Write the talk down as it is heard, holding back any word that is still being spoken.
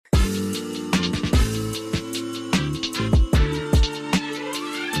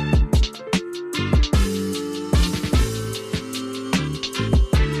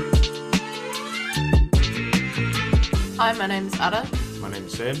my name's Ara. My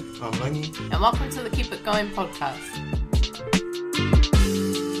name's Sam. I'm Langi. And welcome to the Keep It Going podcast.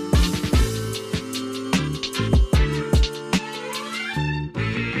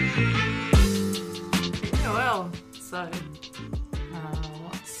 Yeah, well, so,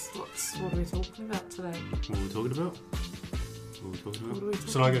 what are we talking about today? What are we talking about?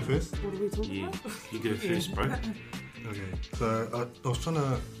 Should I go first? What are we talking Yeah, about? you go first, bro. Okay. So I was trying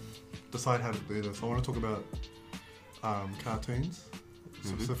to decide how to do this. I want to talk about cartoons,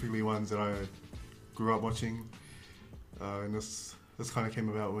 specifically ones that I grew up watching. And this kind of came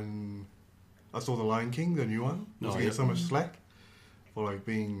about when I saw The Lion King, the new one. I was getting so much slack for like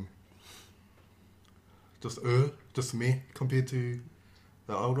being just meh compared to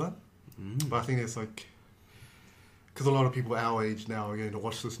the old one. But I think it's like, because a lot of people our age now are going to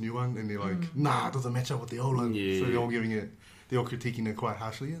watch this new one and they're like, nah, it doesn't match up with the old one. Yeah. So they're all critiquing it quite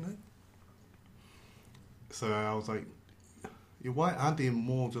harshly, you know? So I was like, yeah, why aren't there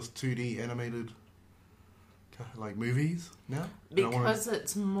more just 2D animated like movies now? Because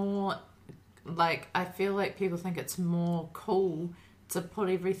it's more, like, I feel like people think it's more cool to put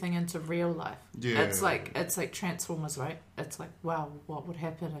everything into real life. Yeah. It's like Transformers, right? It's like, wow, what would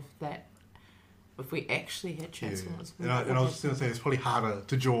happen if we actually had Transformers? Yeah. And I was just going to say, it's probably harder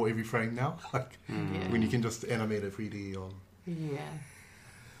to draw every frame now, like Yeah. when you can just animate it 3D on. Yeah.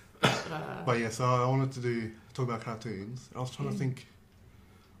 But yeah, so I wanted to talk about cartoons. I was trying to think,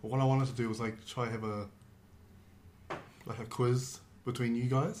 what I wanted to do was like try to have a quiz between you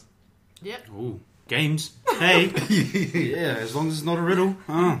guys. Yep. Ooh, games. Hey. Yeah, as long as it's not a riddle.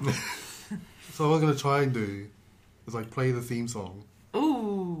 So what I'm going to try and do is like play the theme song.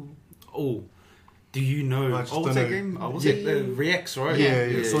 Ooh. Oh, do you know? I just What's don't that know. game? Was it the Reacts, right?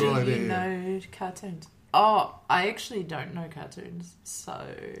 Yeah, sort Do of like you that. know cartoons? Oh, I actually don't know cartoons, so...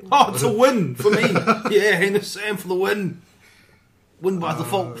 Oh, it's a win for me. Yeah, and Sam for the win. Win by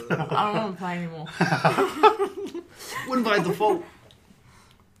default. I don't want to play anymore. Win by default.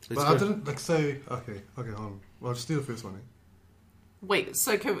 But I didn't like so. Okay, hold on. Well, I'll just do the first one. Wait,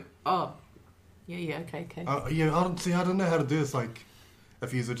 so can we... Oh. Yeah, okay. Yeah, I don't know how to do this. Like,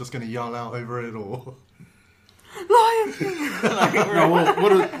 if you're just going to yell out over it or. Lion King! No,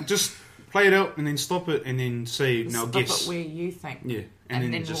 well, just play it out and then stop it and then say, now Stop guess. it where you think. Yeah,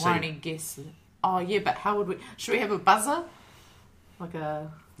 And then just we'll say. only guess. Oh, yeah, but how would we... Should we have a buzzer? Like a...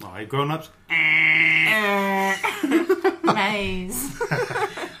 Alright, grown ups. Maze.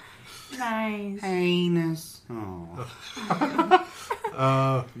 Maze. Heinous. Oh.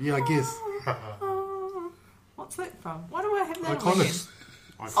 Yeah, I guess. What's that from? Why do I have that on my head? Iconics.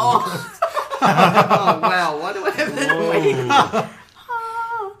 Oh. Oh, wow. Why do I have that on my head? Whoa.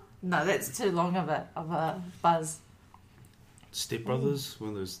 No, that's too long of a buzz. Step Brothers,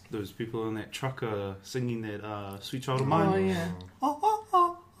 when those people in that truck singing that Sweet Child of Mine. Oh, yeah.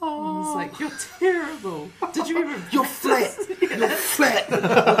 He's like, you're terrible. Did you ever... You're flat. You're flat.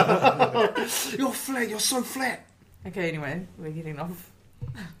 You're flat. You're so flat. Okay, anyway, we're getting off.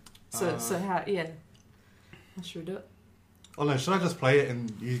 So how... Yeah. How should we do it? Oh no, should I just play it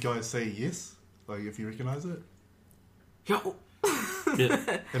and you guys say yes? Like, if you recognise it? Yo.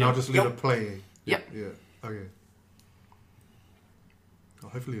 Yeah. And I'll just let it play. Yep. Yeah, okay. Oh,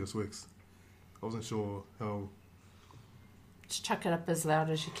 hopefully this works. I wasn't sure how... Just chuck it up as loud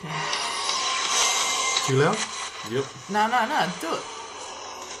as you can. Too loud? Yep. No, do it.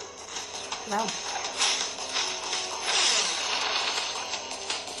 Loud.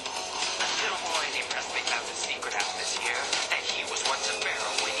 Little boy named Presley found a secret out this year, and he was once a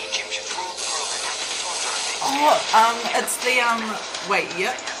pharaoh when Egyptians ruled the world and had to slaughter a big Oh, it's the, wait,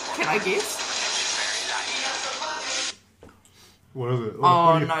 yep. Can I guess? What is it?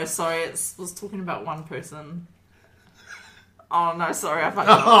 Oh, no, sorry, it was talking about one person. Oh, no, sorry, I fucked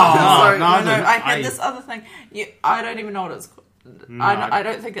up. Sorry, no, I had I- this other thing. Yeah, I don't even know what it's called. No, I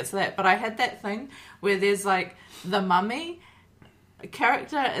don't think it's that, but I had that thing where there's, like, the mummy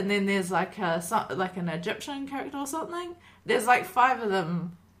character, and then there's, like, an Egyptian character or something. There's, like, 5 of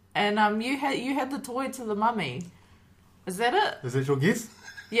them, and you had the toy to the mummy. Is that it? Is that your guess?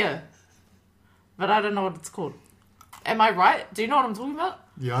 Yeah. But I don't know what it's called. Am I right? Do you know what I'm talking about?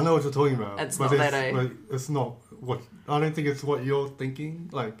 Yeah, I know what you're talking about. It's but not that, eh? like, it's not what... I don't think it's what you're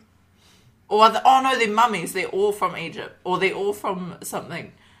thinking. Like... Or no, they're mummies. They're all from Egypt. Or they're all from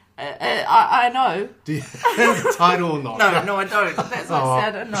something. I know. Do you have the title or not? No, I don't. That's what I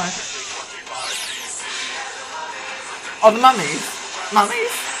said. I don't know. Oh, the mummies.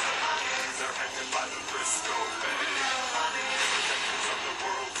 Mummies?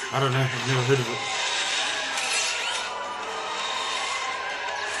 I don't know. I've never heard of it.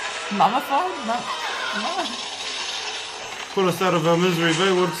 Mummified? No. Pull us out of our misery,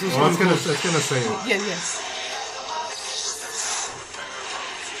 babe. What's this Oh, one it's gonna called? say it. Yeah, yeah.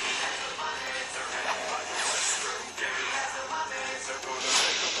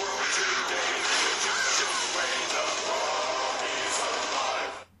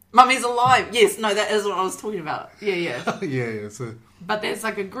 Mummy's alive. Yes, no, that is what I was talking about. Yeah, yeah. Yeah. So, But there's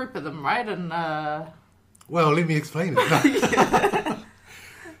like a group of them, right? And well, let me explain it.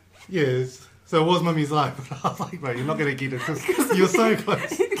 Yes. So it was Mummy's life. I was like, mate, you're not gonna get it because you're so close.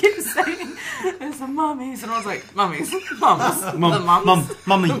 he kept saying, "There's the mummies," and I was like, "Mummies, mums, the mums."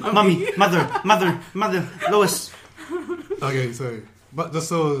 Mummy, mother, Lois. Okay, so but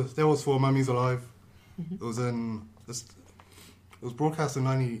that was for Mummies Alive. It was it was broadcast in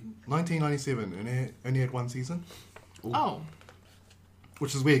 1997 and it only had one season, Oh,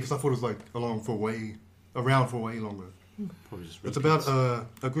 which is weird because I thought it was like around for way longer. Probably just It's repeats. about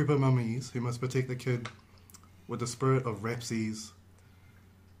a group of mummies who must protect the kid with the spirit of Rapses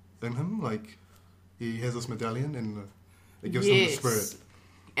in him. Like he has this medallion and it gives him the spirit.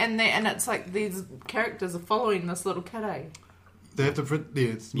 and it's like these characters are following this little kid. Eh? They have to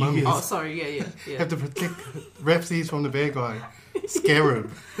it's You mummies Oh, sorry, yeah. have to protect Rapses from the bad guy, Scarab.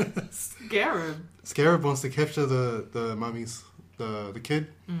 Scarab. Scarab wants to capture the mummies, the kid,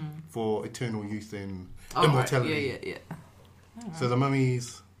 for eternal youth and Oh, immortality. Right. Yeah. So the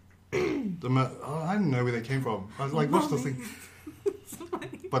mummies, I didn't know where they came from. I was like, what's this thing?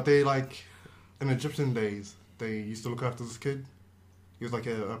 But they like, in Egyptian days, they used to look after this kid. He was like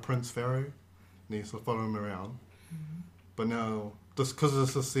a prince pharaoh, and they used to follow him around. But now, just because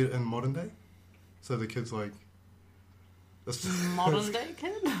this is set in modern day, so the kid's like, Modern day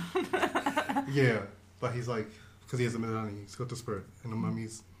kid. yeah, but he's like, because he has a medallion, he's got the spirit, and the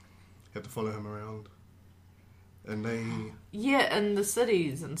mummies have to follow him around. And they Yeah, in the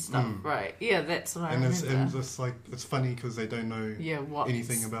cities and stuff, right? Yeah, that's what I and remember. it's like it's funny because they don't know What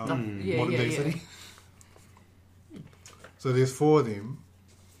anything about stuff- modern day city. So there's 4 of them.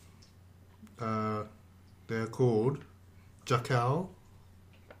 They're called Jakal,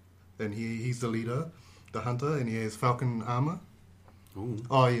 and he's the leader, the hunter, and he has falcon armor. Ooh.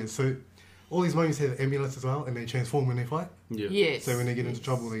 Oh yeah, so all these mummies have amulets as well, and they transform when they fight. Yeah. Yes. So when they get into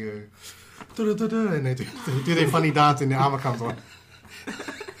trouble, they go, "Da-da-da-da," and they do their funny dance, and their armor comes on.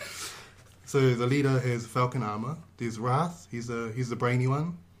 So the leader has falcon armor. There's Wrath. He's the brainy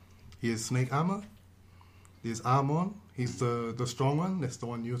one. He has snake armor. There's Armon. He's the strong one. That's the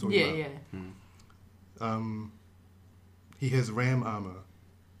one you were talking about. He has ram armor.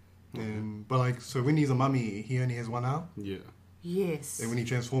 And but like so when he's a mummy, he only has one arm. Yeah. Yes. And when he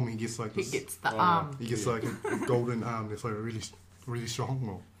transforms, he gets like He this. gets the arm. He gets like a golden arm. That's like really strong.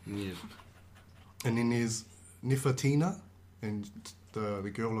 Well, Yeah. and then there's Nefertina, and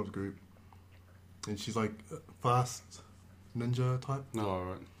the girl of the group, and she's like a fast ninja type, Oh,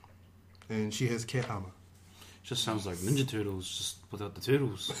 alright. and she has cat armor. Just sounds like Ninja Turtles, just without the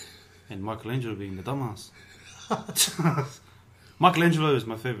turtles. And Michelangelo being the dumbass. Michelangelo is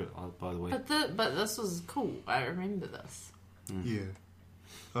my favourite, by the way. But this was cool. I remember this. Yeah.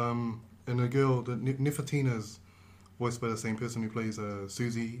 And the girl, the Nefertina's voiced by the same person who plays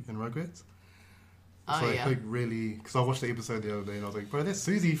Susie in Rugrats. Oh, So yeah. like really, because I watched the episode the other day and I was like, bro, that's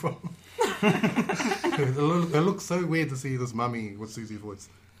Susie from. It looks so weird to see this mummy with Susie's voice.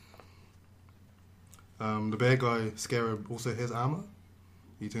 The bad guy Scarab also has armor.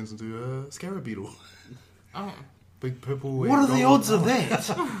 He turns into a scarab beetle, Oh. big purple. What and are the gold odds of armor.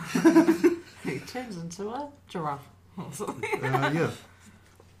 that? He turns into a giraffe. Yeah,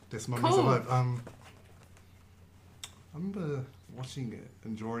 that's Mummy's Cool. Alive. I remember watching it,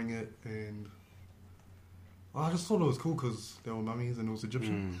 enjoying it, and I just thought it was cool because they were mummies and it was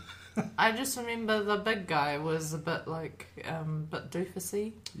Egyptian. I just remember the big guy was a bit like, bit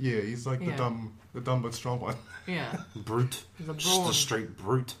doofusy. Yeah, he's like Yeah. the dumb but strong one. Yeah. Brute. The Just brawn. a straight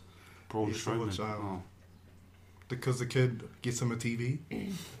brute. Braun Yeah, so Strowman. much, Oh. Because the kid gets him a TV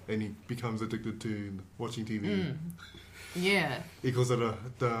and he becomes addicted to watching TV. Yeah. He calls it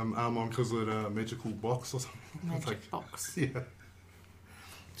Armon calls it a magical box or something. It's Magic like, box. yeah.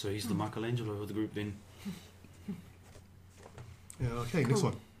 So he's the Michelangelo of the group then. Yeah, okay, next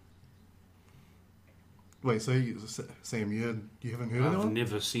Cool. one. Wait, so Sam, you haven't heard of that I've one?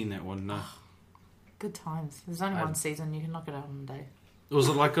 never seen that one, no. Good times. There's only one season. You can knock it out in a day. Was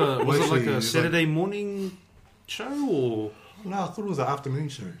it like a Actually, it's Saturday morning show or No, I thought it was an afternoon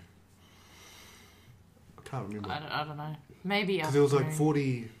show. I can't remember. I don't know. Maybe Because there was like afternoon.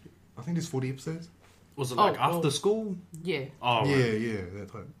 40, I think there's 40 episodes. was it like Oh, after school? Yeah. Oh, Yeah, right. yeah,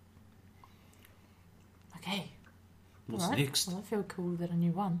 that type. Okay. What's Alright. next? Well, I feel cool that I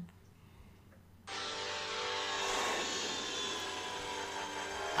knew one.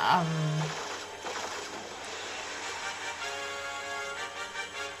 Oh.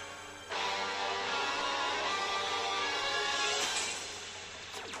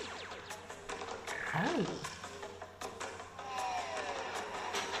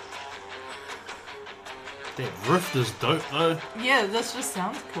 That riff is dope though. Yeah, this just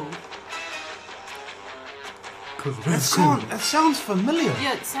sounds cool. Because That sounds familiar.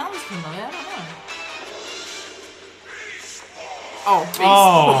 Yeah, it sounds familiar. I don't know. Oh, Beast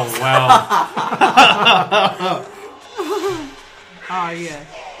Oh Wars. wow. Oh, yeah.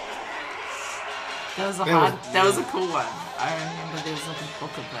 That was a that was a cool one. I remember there was like a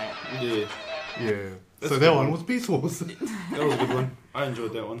book of that. Yeah, yeah. That's So a that good one one. was Beast Wars. that was a good one. I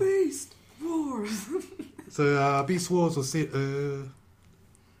enjoyed that one. Beast Wars. So Beast Wars was set. It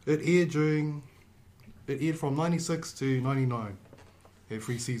aired from 96 to 99. Had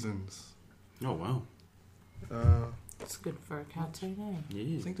 3 seasons. Oh wow. It's good for a cartoon, eh? I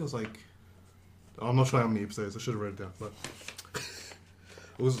Yeah. think there was like, I'm not sure how many episodes. I should have wrote it down, but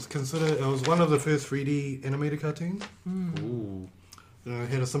it was one of the first 3D animated cartoons. Ooh. It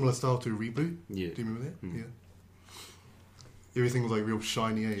had a similar style to Reboot. Yeah. Do you remember that? Mm. Yeah. Everything was like real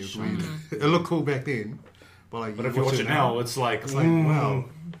shiny. Eh? It was weird. Mm. It looked cool back then, but like But if you watch it now, it's like wow.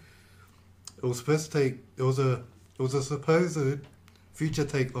 It was supposed to take. It was a supposed future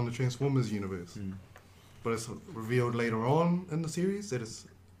take on the Transformers universe, but it's revealed later on in the series that it's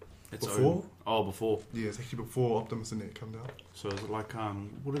before. over. Oh, before. Yeah, it's actually before Optimus and that come down. So is it like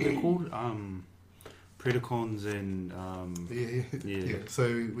what are they called? Predacons and Yeah. Yeah. So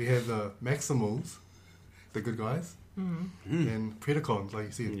we have the Maximals, the good guys, and Predacons, like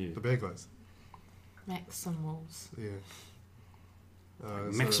you see, Yeah. the bad guys. Maximals. Yeah.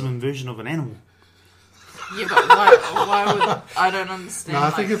 maximum version of an animal. Yeah, but why would... I don't understand. No, I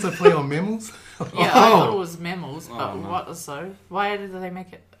think it's a play on mammals. Yeah, I thought it was mammals, but Oh, no. what so? Why did they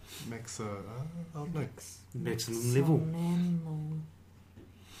make it Max, I don't know. Maximum level. Mammal.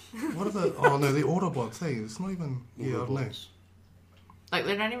 What are the? Oh no, the Autobots. Hey, it's not even. Yeah, I don't know. Like,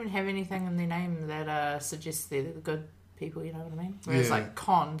 they don't even have anything in their name that suggests they're the good people, you know what I mean? Whereas, Yeah. like,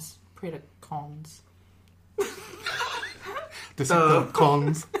 cons, Predacons.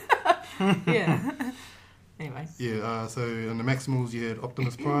 Decepticons. Yeah. Anyway. Yeah. So in the Maximals, you had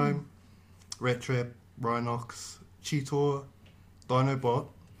Optimus Prime, Rat Trap, Rhinox, Cheetor, Dinobot,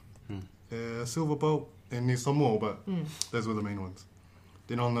 Silverbolt, and there's some more, but those were the main ones.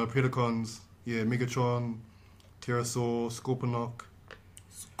 Then on the Predacons, yeah, Megatron, Pterosaur, Scorponok,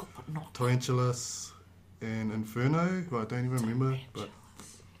 Tarantulas, and Inferno, who I don't even remember, but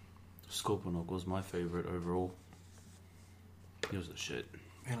Scorponok was my favourite overall. He was a shit.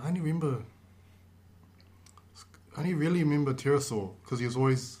 man, I only really remember Pterosaur because he was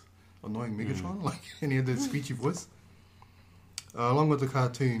always annoying Megatron, like, and he had that screechy voice. Along with the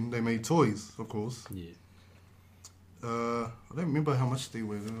cartoon, they made toys, of course. Yeah. I don't remember how much they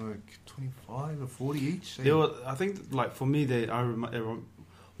were. They were like 25 or 40 each. There were, I think, like for me,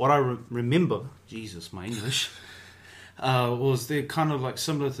 what I remember, Jesus, my English, was they're kind of like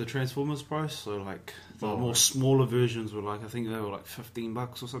similar to the Transformers price. So like the more smaller versions were like, I think they were like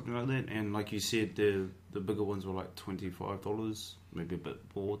 $15 or something like that. And like you said, the bigger ones were like $25, maybe a bit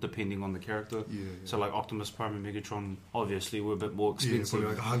more depending on the character. Yeah. So like Optimus Prime and Megatron obviously were a bit more Yeah, expensive.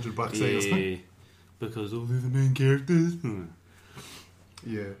 probably like $100 eh, or something. Yeah, because they're the main characters.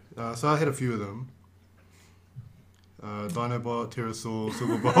 Yeah. So I had a few of them. Dinobot, Pterosaur,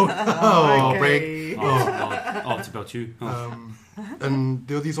 Silverbolt. Oh, brag. Okay. Oh, it's about you. Oh, And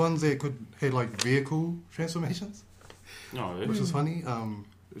there were these ones that had like vehicle transformations, yeah. which was funny.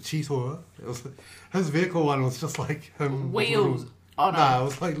 Cheetor, his vehicle one was just like him. with Wheels. little- Oh, no. Nah, it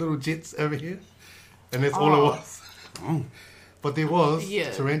was like little jets over here, and that's all Oh. it was. Oh. But there was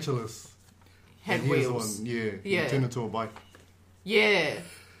Yeah. Tarantulas. Had and he was the wheels. one, yeah, Yeah. he turned into a bike. Yeah.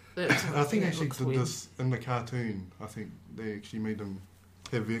 I think they that actually looks did weird. this in the cartoon. I think they actually made them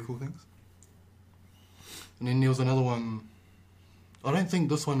have vehicle things. And then there was another one. I don't think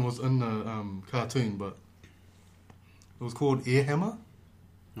this one was in the cartoon, but it was called Air Hammer.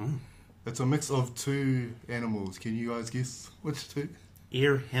 Oh. It's a mix of 2 animals. Can you guys guess which 2?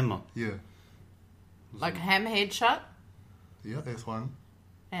 Air Hammer. Yeah, Like hammerhead shut yeah, that's one.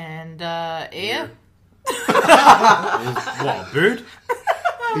 and air. What, a bird?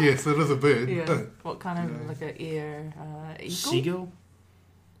 Yes, it is a bird. Yeah. What kind of Yeah. like a ear? Eagle? Seagull?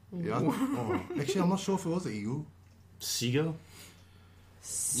 Yeah. Oh, actually, I'm not sure if it was an eagle. Seagull?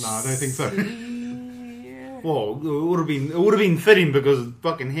 No, I don't think so. Ear. Well, it would have been fitting because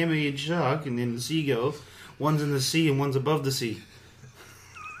fucking hammerhead shark and then the seagull, one's in the sea and one's above the sea.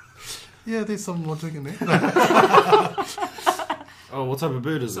 Yeah, there's some logic in there. Oh, what type of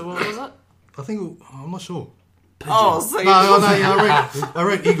bird is So it? what was it? I think I'm not sure. Oh, so No, yeah, I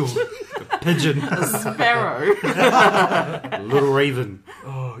read eagle. Pigeon. a sparrow. Little raven.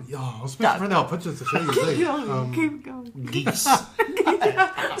 Oh, yeah, I was supposed to print out pictures to show you. Keep Today. going, keep going. Geese.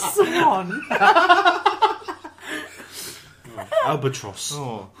 Swan. Albatross.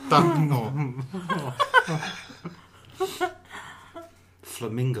 Oh, duck. Oh.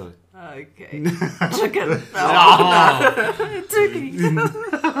 Flamingo. Okay. Chicken. Oh, no. Turkey.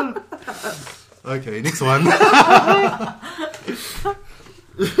 Okay, next one.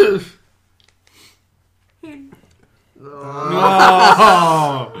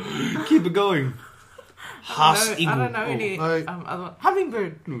 Oh, keep it going. Haas I eagle. don't know any no. other one.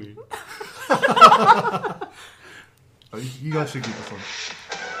 Hummingbird. You guys should get this one.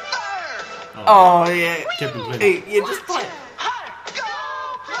 Oh, yeah. Captain Planet. Hey, you just play.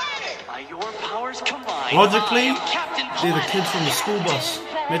 By your powers combined, Logically, I am Captain they're the Planet. kids from the school bus.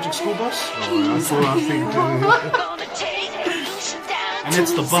 Magic school bus. Oh, that's what I was thinking. And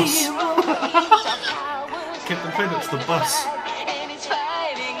it's the bus. Captain Planet's the bus.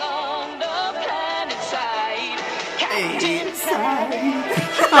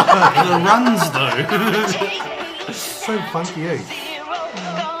 The runs, though. So funky, eh?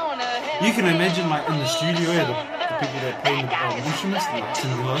 You can imagine, like, in the studio, the people that play the instruments, like,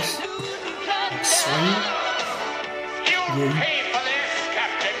 Timberless, like, swing. You pay for this,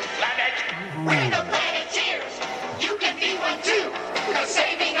 Captain Planet. We're the Planeteers. You can be one too. 'Cause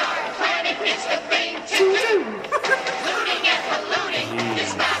saving our planet is the thing to do. Looting and polluting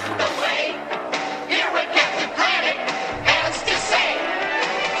is not the way. Here at Captain Planet has to say.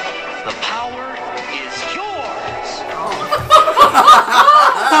 The power is yours.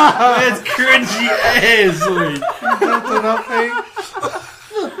 That's cringy ass, like.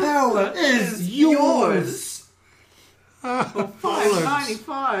 The power is Yours.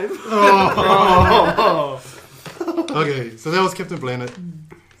 5.95. Okay, so that was Captain Planet.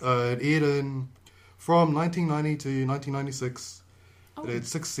 It aired from 1990 to 1996. It had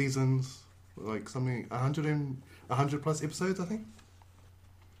 6 seasons, like something 100 plus episodes, I think.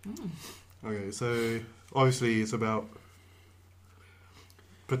 Okay, so obviously it's about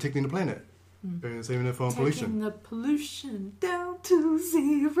protecting the planet and saving it from pollution. Taking the pollution down to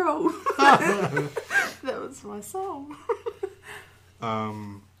zero. That was my song.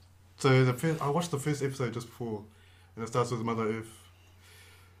 So I watched the first episode just before, and it starts with Mother Earth,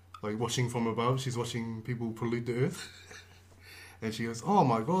 like watching from above. She's watching people pollute the Earth, and she goes, "Oh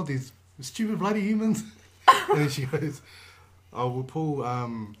my God, these stupid bloody humans!" And then she goes, "I will pull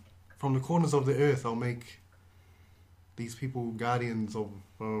from the corners of the Earth. I'll make these people guardians of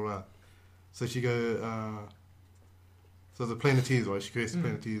blah blah blah." So she go, so the Planeteers, right? She creates the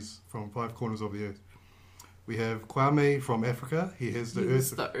Planeteers from 5 corners of the Earth. We have Kwame from Africa. He has the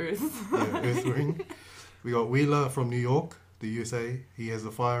Use Earth. the earth. Yeah, Earth ring. We got Wheeler from New York, the USA. He has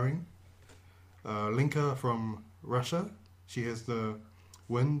the fire ring. Linka from Russia. She has the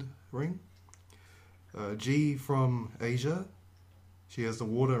wind ring. G from Asia. She has the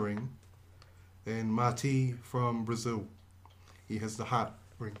water ring. And Marti from Brazil. He has the heart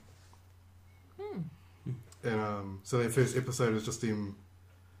ring. And so their first episode is just them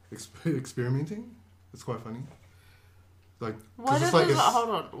experimenting. It's quite funny. Like, 'cause Why it's does like hold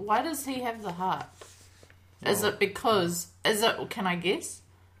on? Why does he have the heart? Is it because? Is it? Can I guess?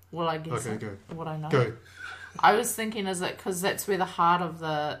 Will I guess? Okay, it? go. What I know. Go. I was thinking, is it because that's where the heart of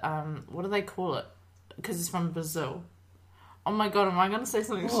the what do they call it? Because it's from Brazil. Oh my god, am I going to say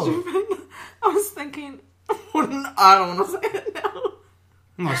something stupid? I was thinking, I don't want to say it now.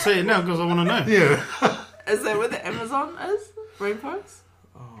 No, say it now because I want to know. Yeah. Is that where the Amazon is? Rainforest?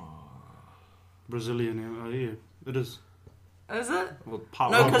 Brazilian, yeah, it is. Is it? Well,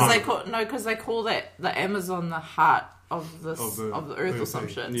 part No, one, because part- they call that the Amazon the heart of the earth or some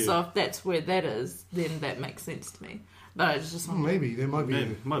Earth, shit. yeah. So if that's where that is, then that makes sense to me. But I just Well, want maybe there might be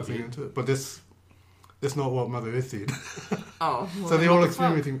Maybe, a might thing be. into it, but that's not what Mother Earth said. well, So they're all what the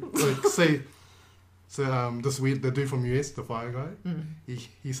fuck? experimenting. Like, say, so this weird the dude from US, the fire guy,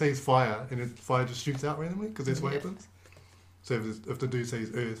 he says fire, and fire just shoots out randomly because that's what Yeah. happens. So if the dude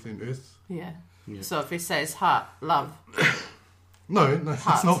says Earth, then Earth. Yeah. Yeah. So if he says heart, love, No, it's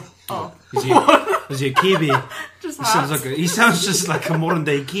heart. not. Oh, Is he a Kiwi? just He sounds hearts. he sounds just like a modern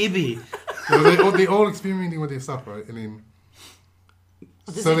day Kiwi. No, they're all experimenting with their stuff, right? And then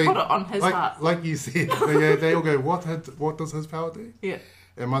Does so he they- put it on his heart? like you said, they all go, what does his power do? Yeah.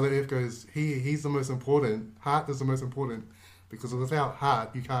 And Mother Earth goes, he's the most important. Heart is the most important because without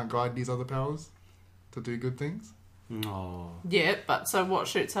heart, you can't guide these other powers to do good things. Oh. Yeah, but so what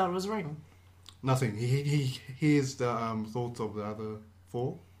shoots out of his ring? Nothing. He hears the thoughts of the other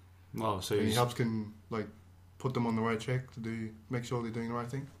 4, Oh, so and he he's helps can like put them on the right track to make sure they're doing the right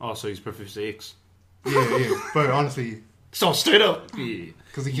thing. Professor X. Yeah. But honestly, So straight up. Yeah.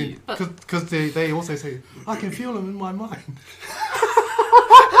 because he can, because they also say, I can feel him in my mind.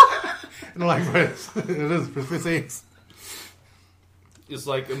 And I'm like, bro, it is Professor X. It's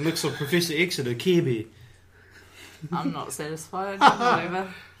like a mix of Professor X and a Care Bear. I'm not satisfied. Whatever.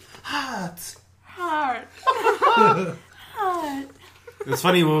 Heart. Heart. Heart. It's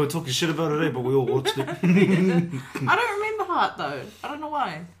funny we were talking shit about it, but we all watched it. I don't remember Heart though. I don't know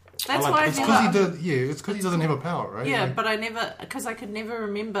why. That's like- why I It's never. because it's because he doesn't have a power, right? Yeah, Like, but I never, because I could never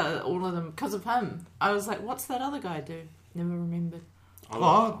remember all of them because of him. I was like, what's that other guy do? Never remembered.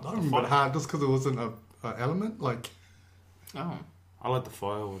 I remember hard just because it wasn't a element. Like, Oh, I like the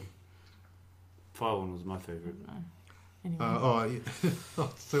fire one. Fire one was my favourite. anyway.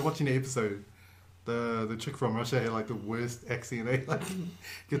 so watching the episode, the chick from Russia had like the worst accent. Eh? Like, you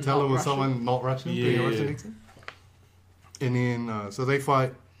could tell Not it was Russian. someone not Russian, doing a Yeah. Russian accent. And then so they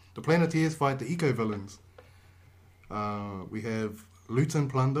fight. The Planeteers fight the eco villains. We have Luton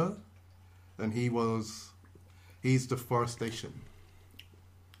Plunder, and he's deforestation,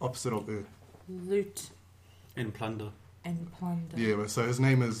 opposite of Earth. Loot And plunder. and plunder. Yeah, so his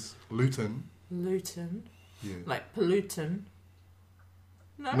name is Luton. Luton. Yeah. Like pollutant.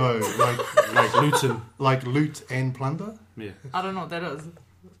 No? No, Like Luton. like loot and plunder. Yeah. I don't know what that is.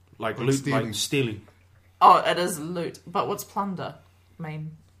 Like Like loot, stealing. like stealing. Oh, it is loot. But what's plunder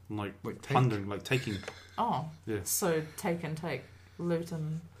mean? Like Like take. plundering, like taking. Oh. Yeah. So take and take. Loot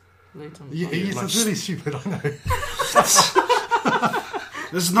and Yeah, plunder. it's like really stupid. I know.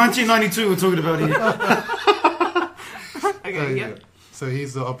 This is 1992 we're talking about here. Okay, yeah. So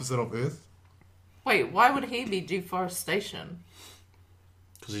he's the opposite of Earth. Wait, why would he be deforestation?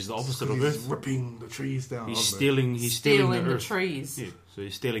 Because he's the opposite He's of Earth. ripping the trees down. He's aren't they? stealing. He's stealing Stealing the the Earth. trees. Yeah. So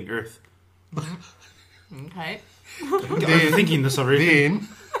he's stealing Earth. Okay. I'm thinking this already. Then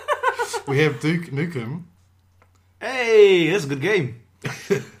we have Duke Nukem. Hey, that's a good game.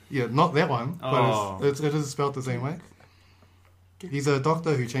 Yeah, not that one, but Oh. it is spelled the same way. He's a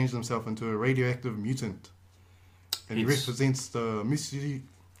doctor who changed himself into a radioactive mutant. And he He's- represents the misuse.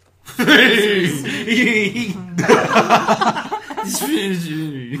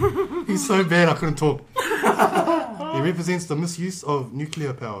 He's so bad I couldn't talk. He represents the misuse of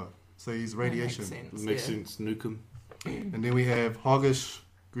nuclear power. So he's radiation. Makes sense. Nukem. And then we have Hoggish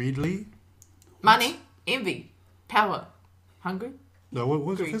Greedley. Money, envy, power, hungry. No, what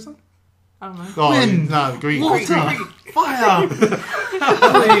was the Greed. first one? I don't know. Oh, Wind. no, greed. Water. Greed. Fire.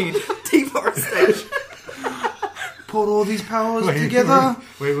 Deforestation. Put all these powers Wait, together.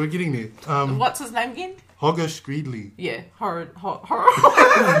 Wait, we're getting there. What's his name again? Hoggish Greedley. Yeah, horror. Oh,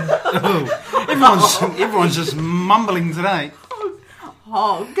 everyone's just mumbling today.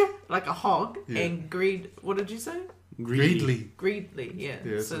 Hog, like a hog, Yeah. and greed. What did you say? Greedly. Greedly, yeah.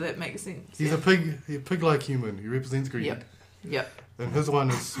 Yeah, so that makes sense. He's yeah. a pig-like human. He represents greed. Yep. Yep. And his one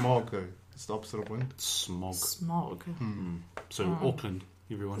is smog, though. It's the opposite of wind. Smog. Smog. So Auckland,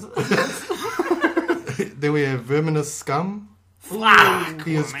 everyone. Then we have Verminous Scum. Fuck.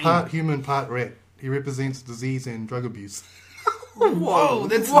 He is part human, part rat. He represents disease and drug abuse. Whoa,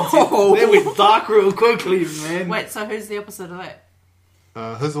 that's Whoa. That went dark real quickly, man. Wait, so who's the opposite of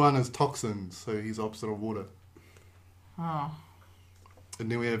that? His one is toxins, so he's opposite of water. Oh.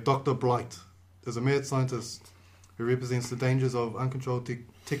 And then we have Dr. Blight. Is a mad scientist who represents the dangers of uncontrolled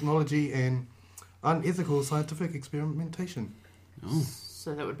technology and unethical scientific experimentation.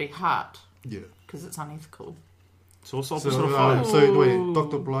 So that would be heart, Yeah. because it's unethical. So what's the So, opposite of fire? so wait,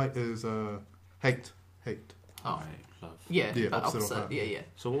 Dr. Blight is hate. Hate. Oh. Right, love. Yeah, Yeah, but opposite of opposite. heart. Yeah, yeah.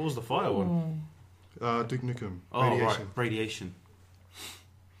 So what was the fire one? Duke Nukem. Oh, Radiation. right, radiation.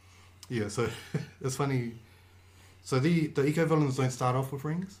 Yeah, so it's funny. So the eco-villains don't start off with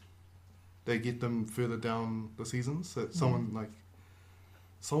rings. They get them further down the seasons. So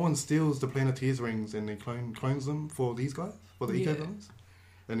someone steals the Planeteers rings and they clones them for these guys, for the Yeah. eco-villains.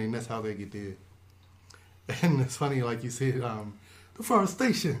 And then that's how they get there. And it's funny, like you said,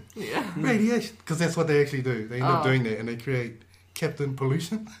 deforestation, Yeah. radiation, because that's what they actually do. They end up Oh. doing that and they create Captain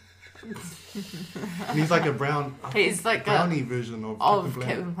Pollution. And he's like a He's like a brownie version of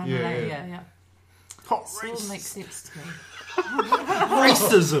Captain Planet. Yeah. Hot Still makes sense to me.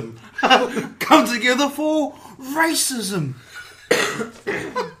 racism. Come together for racism.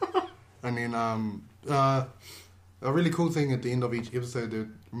 And then a really cool thing at the end of each episode to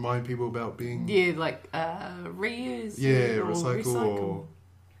remind people about being Yeah, like reuse. yeah, or recycle or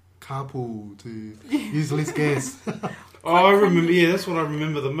carpool to use less gas. Oh, I remember. Yeah, that's what I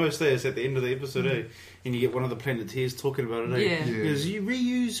remember the most. Is at the end of the episode, and you get one of the Planeteers talking about it. Yeah. He goes, you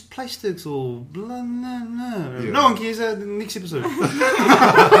reuse plastics or blah blah blah. Yeah. No one cares. Next episode.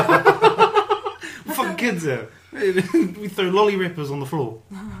 Fucking kids out. We throw lolly wrappers on the floor.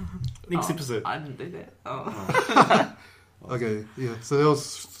 Next episode. I didn't do that. Oh. Okay, yeah. So there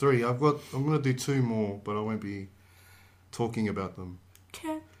was 3. I'm gonna do 2 more, but I won't be talking about them.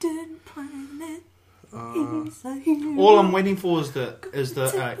 Captain Planet. All I'm waiting for is the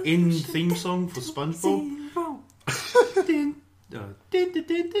end theme song for SpongeBob. Dun, dun, dun, dun,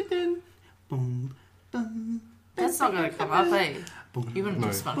 dun, dun. Boom, boom, That's not going to come up, eh? boom. You wouldn't do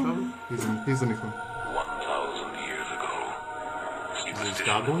No. SpongeBob. Here's the next one. 1,000 years ago, These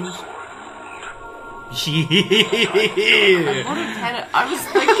gargoyles? I Yeah. would have had it. I was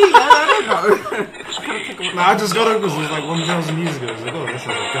thinking that. I don't know. I gotta pick one. No, I just got it because it was like 1,000 years ago. I was like, oh, that's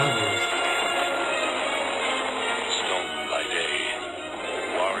like gargoyles. stone by day,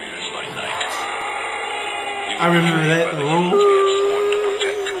 warriors by night. I remember that. The role.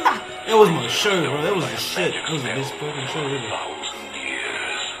 Protect That was my show, bro. That was the shit. That was the best fucking show ever. 1,000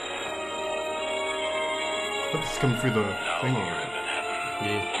 years. But it's coming through the thing already.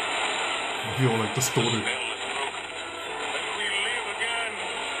 Yeah. You're all like distorted. Bell is broken. Let we live again.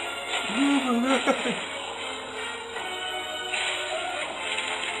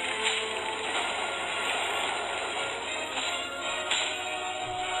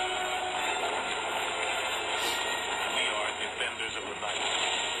 We are defenders of the night.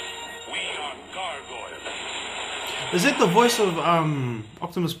 We are gargoyles. Is it the voice of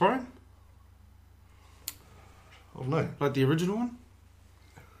Optimus Prime? Oh no. Like the original one?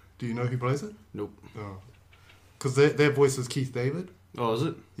 Do you know who plays it? Nope. Oh. Because their voice is Keith David. Oh, is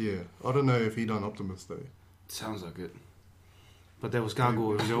it? Yeah. I don't know if he done Optimus though. Sounds like it. But that was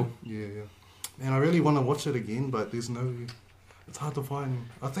gargoyles, yo. Yeah. Man, I really want to watch it again, but there's no... It's hard to find...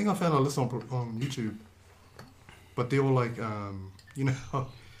 I think I found a list on YouTube. But they're all like, you know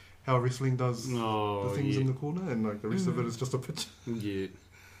how wrestling does Oh, the things yeah. in the corner and like the rest of it is just a picture. Yeah.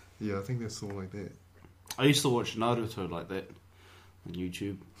 Yeah, I think that's all like that. I used to watch Naruto like that on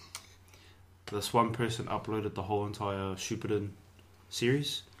YouTube. This one person uploaded the whole entire Shippuden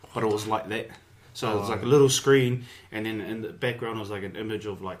series, but it was like that. So it was like a little screen, and then in the background was like an image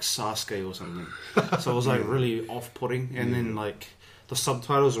of like Sasuke or something. So it was like really off-putting, and then like the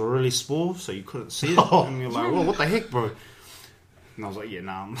subtitles were really small, so you couldn't see it. And you're like, "Well, what the heck, bro?" And I was like, "Yeah,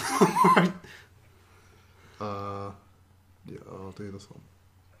 nah." I'm alright." Yeah, I'll do this one.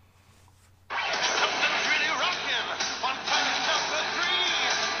 Something's really rocking on planet number 3.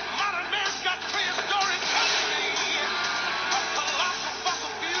 Modern man's got prehistoric custody. A colossal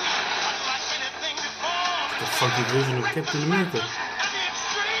fossil fuel, unlike anything before. The funky version of Captain America. And the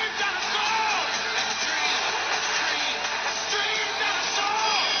extreme dinosaur! Extreme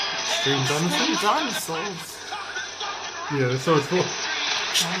dinosaur! Extreme Dinosaur? Dinosaurs. Yeah, that's what it's for.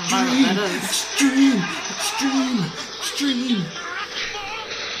 I don't know what that is. Extreme.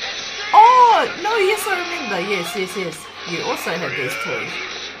 Oh, no, yes, I remember. Yes. You also had these toys.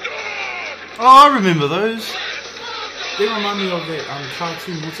 Oh, I remember those. They remind me of that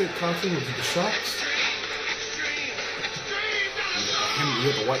cartoon. What's that cartoon with the sharks?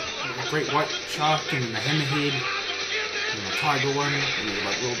 You got the great white shark and the hammerhead and the tiger one, and they're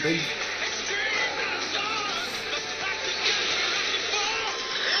like real big.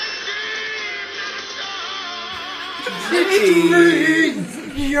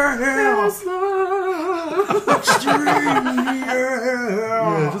 Yeah,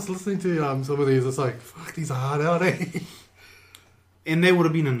 just listening to some of these, it's like, fuck, these are hard out, eh? And they would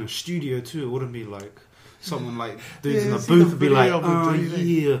have been in the studio too. It wouldn't be like someone like dudes Yeah, in the see the booth would be like, video of them oh doing that.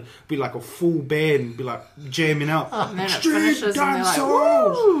 yeah, be like a full band, be like jamming out. And then it Extreme finishes and they're like,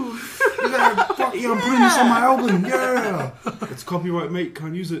 Dinosaurs! woo! Yeah, fuck yeah, I'm putting this on my album, yeah. It's copyright, mate,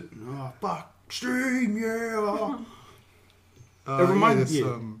 can't use it. Oh, fuck, extreme, yeah. It reminds yes,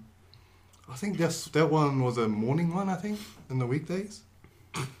 you. I think that one was a morning one, I think, in the weekdays.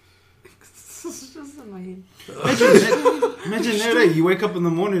 It's just in my head. Imagine that you wake up in the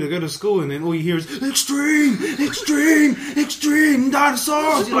morning to go to school and then all you hear is extreme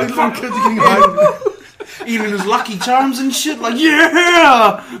dinosaurs. You're like, fuck, Kids getting hyped. eating his Lucky Charms and shit. Like,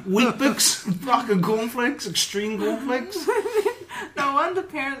 yeah, Weet-Bix, fucking cornflakes, extreme cornflakes. No wonder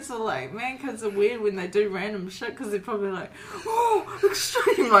parents are like, man, kids are weird when they do random shit because they're probably like, oh,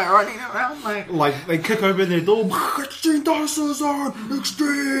 extreme, like running around like. Like they kick open their door, extreme dinosaurs on,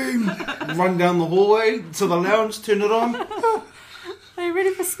 extreme. Run down the hallway to the lounge, turn it on. Are you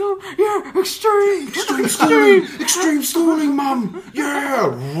ready for school? Yeah, extreme. Extreme schooling, mum. Yeah,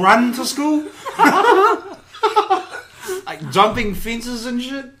 run to school. jumping fences and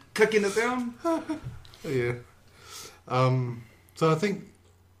shit, kicking it down. Yeah. So I think,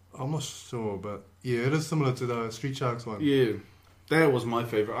 I'm not sure, but yeah, it is similar to the Street Sharks one. Yeah, that was my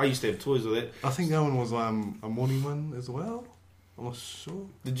favourite. I used to have toys of that. I think that one was a morning one as well. I'm not sure.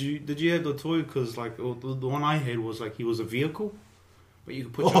 Did you have the toy? Because like the one I had was like he was a vehicle, but you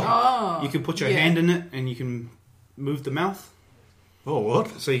could put your, Oh, you could put your yeah. hand in it and you can move the mouth, Oh, what?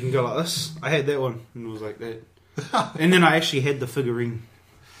 so you can go like this. I had that one and it was like that. And then I actually had the figurine.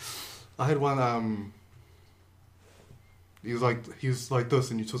 I had one. He was like this,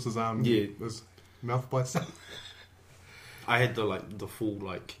 and you twist his arm. Yeah. His mouth bites out. I had the full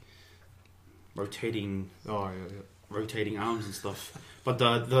like rotating Oh yeah. rotating arms and stuff. But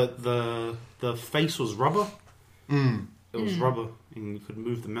the face was rubber. Mm. It was rubber, and you could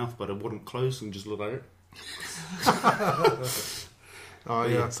move the mouth, but it wouldn't close and just look like it. Oh yeah.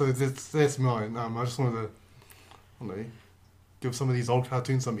 Yeah. So that's mine. I just wanted to, I don't know, give some of these old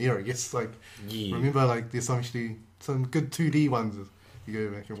cartoons some ear. I guess like Yeah. remember like there's actually some good 2D ones you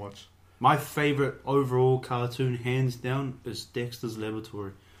go back and watch. My favourite overall cartoon, hands down, is Dexter's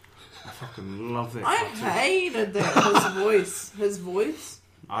Laboratory. I fucking love that I cartoon. hated that. His voice.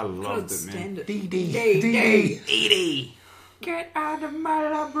 I Couldn't loved it, man. stand it. DD. DD. Edie! Get out of my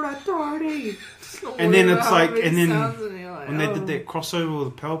laboratory. And then it's like- Whatever and it then sounds, and you're like, When they oh. did that crossover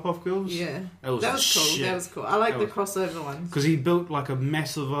with the Powerpuff Girls, Yeah. that was, That was cool. shit. That was cool. I like That the crossover ones. Because he built like a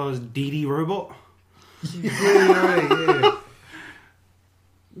massive DD robot. Yeah.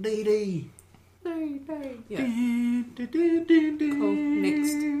 DD. Yeah. Cool.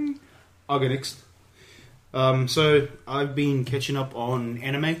 Next. I'll go next. So I've been catching up on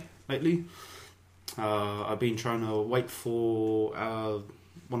anime lately. I've been trying to wait for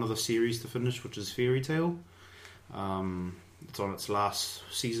one of the series to finish, which is Fairy Tail. It's on its last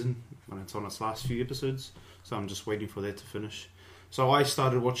season, and it's on its last few episodes, so I'm just waiting for that to finish. So I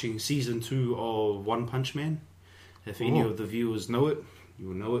started watching season 2 of One Punch Man. If any Oh. of the viewers know it, you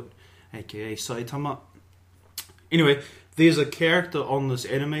will know it, aka Saitama. Anyway, there's a character on this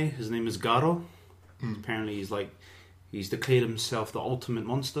anime. His name is Garo. Apparently, he's declared himself the ultimate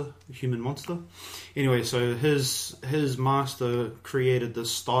monster, the human monster. Anyway, so his master created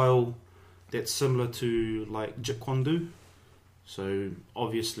this style that's similar to like Jeet Kune Do. So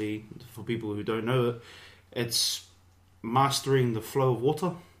obviously, for people who don't know it, it's mastering the flow of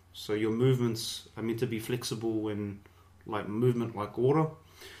water. So your movements are meant to be flexible and like movement like water.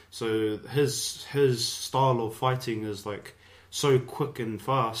 So his style of fighting is like so quick and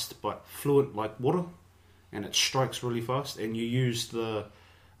fast, but fluent like water, and it strikes really fast. And you use the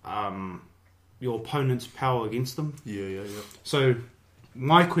your opponent's power against them. Yeah. So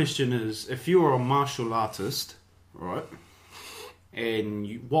my question is, if you were a martial artist, right, and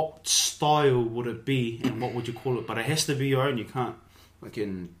what style would it be, and what would you call it? But it has to be your own. You can't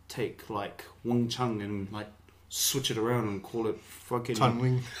take like Wing Chun and like switch it around and call it fucking Chun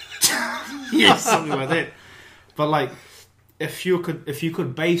Wing. yeah, something like that. But like, if you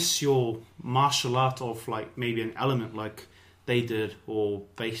could base your martial art off like maybe an element like they did, or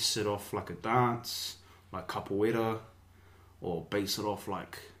base it off like a dance, like capoeira, or base it off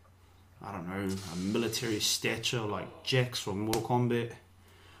like, I don't know, a military stature like Jax from Mortal Kombat.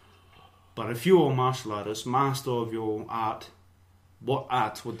 But if you were a martial artist, master of your art, what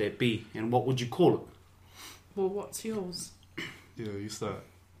art would that be, and what would you call it? Well, what's yours? Yeah, you start.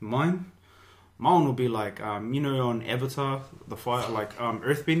 Mine will be like, you know, on Avatar, the fire, like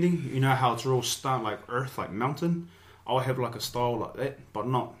earthbending. You know how it's real stunt like earth, like mountain. I'll have like a style like that, but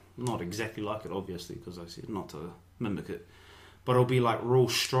not exactly like it, obviously, because I said not to mimic it. But it'll be like real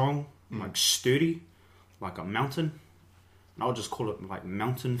strong, like sturdy, like a mountain. And I'll just call it like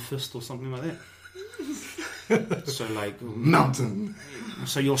Mountain Fist or something like that. So like Mountain.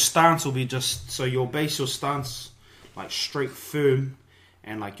 So your stance will be you'll base your stance like straight, firm,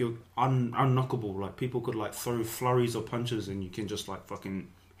 and like you're unknockable. Like people could like throw flurries or punches, and you can just like fucking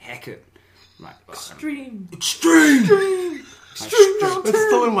hack it. Like Extreme. extreme. It's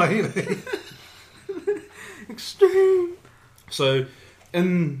still in my head. Extreme. So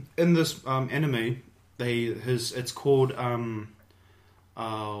in this anime, it's called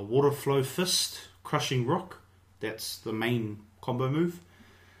Water Flow Fist Crushing Rock. That's the main combo move.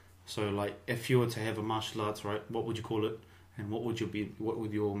 So like, if you were to have a martial arts, right, what would you call it, and what would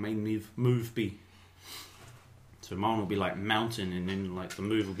your main move be? So mine will be like mountain, and then like the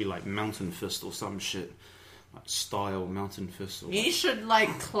move will be like Mountain Fist or some shit, like style Mountain Fist. Or You should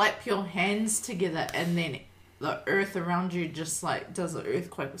like clap your hands together, and then the earth around you just like does an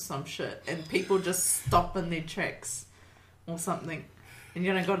earthquake or some shit, and people just stop in their tracks or something. and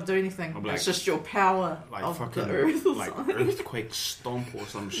you don't got to do anything. I'm like- It's just your power like of fucking the earth or like something. earthquake stomp or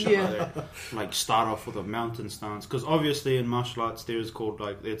some shit Yeah. like that. Like start off with a mountain stance, because obviously in martial arts there is called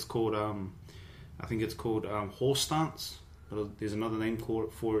I think it's called horse stance, but there's another name for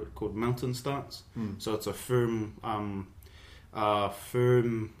it called mountain stance. So it's a firm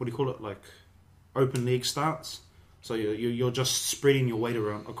what do you call it, like open leg stance. So you're just spreading your weight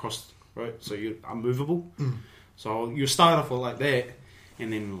around across, right? So you're unmovable. So you start off with like that,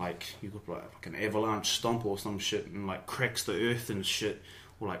 and then like you got like an avalanche stomp or some shit, and like cracks the earth and shit,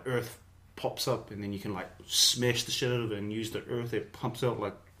 or like earth pops up, and then you can like smash the shit out of it and use the earth that pumps out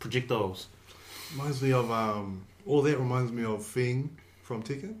like projectiles. Reminds me of all that reminds me of Fing from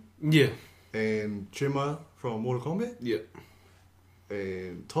Tekken Yeah, and Chima from Mortal Kombat yeah,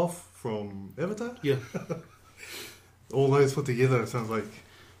 and Toph from Avatar. yeah, All those put together sounds like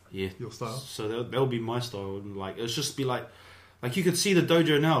yeah. your style. So that'll be my style, and like it's just be like you could see the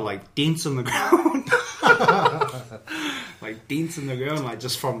dojo now, like dents in the ground, like dents in the ground, like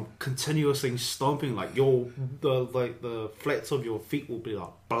just from continuously stomping. Like the flats of your feet will be like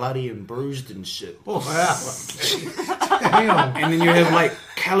bloody and bruised and shit. Oh wow! Damn. And then you have like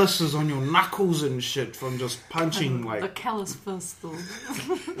calluses on your knuckles and shit from just punching. The Like callous pistol.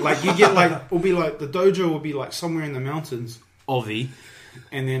 like you get like will be like the dojo will be like somewhere in the mountains, Ovi,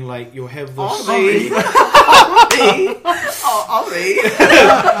 and then like you'll have this.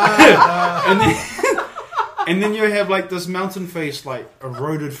 And then you have like this mountain face like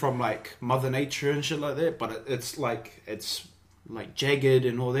eroded from like Mother Nature and shit like that, but it's like jagged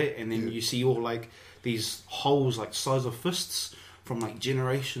and all that, and then you see all like these holes like size of fists from like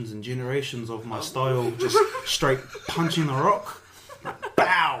generations and generations of my style, just straight punching the rock,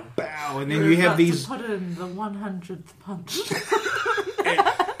 bow, bow, and then We're you have about to these, put in the 100th punch.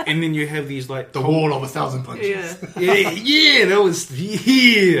 and then you have these like The wall of 1,000 punches. Yeah. yeah, that was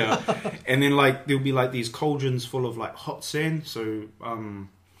yeah. And then like there'll be like these cauldrons full of like hot sand. So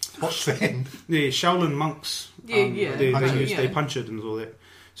Hot sand. yeah, Shaolin monks. Yeah. They Yeah. punch it and all that.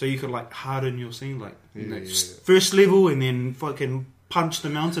 So you could like harden your scene, like Yeah. first level, and then fucking punch the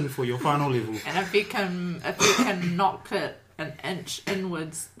mountain for your final level. And if you can knock it an inch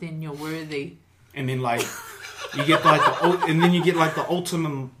inwards, then you're worthy. And then like you get like the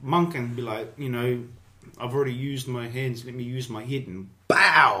ultimate monk and be like, you know, I've already used my hands, let me use my head and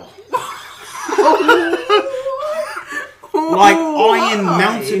bow. Like Iron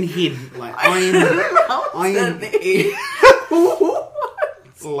Mountain Head, like Iron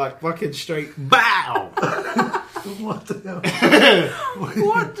like fucking straight bow. What the hell?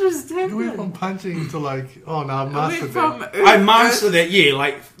 What just You went happened? from punching to like, oh no, I We mastered went that. from I mastered that, yeah.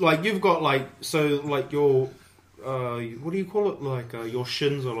 Like you've got like so like your what do you call it? Like your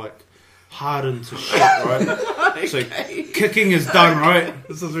shins are like hardened to shit, right? So kicking is done, right?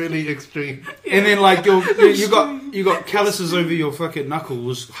 This is really extreme. And then like you got calluses over your fucking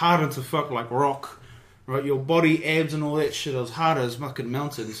knuckles, hardened to fuck like rock. Right, your body, abs, and all that shit is hard as fucking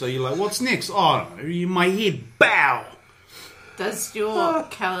mountain. So you're like, what's next? Oh, my head, bow. Does your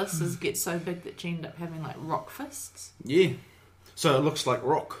calluses get so big that you end up having like rock fists? Yeah. So it looks like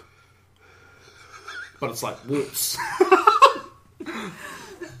rock, but it's like warts.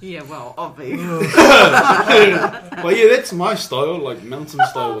 Yeah, well, obviously. But yeah, that's my style, like mountain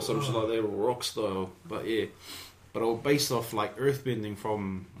style or some shit like that, or rock style. But yeah, but all based off like earthbending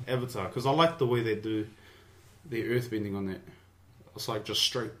from Avatar, because I like the way they do their earthbending on that. It's like just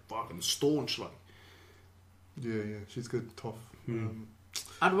straight fucking staunch, like. Yeah, she's good, tough.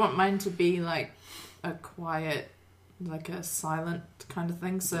 I'd want mine to be like a quiet, like a silent kind of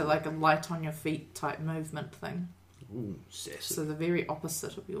thing. So like a light on your feet type movement thing. Ooh, sassy. So the very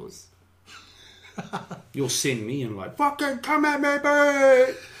opposite of yours. You'll send me and like, fucking come at me,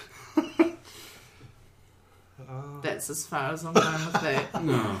 babe! That's as far as I'm going with that.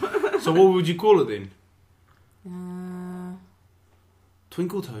 No. So what would you call it then?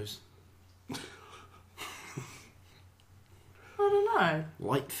 Twinkle toes. I don't know.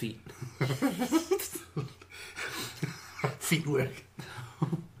 Light feet. Feet work.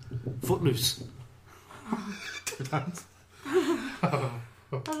 Footloose. I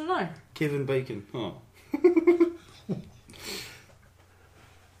don't know. Kevin Bacon. Oh.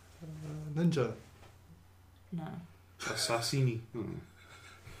 Ninja. No. Assassini.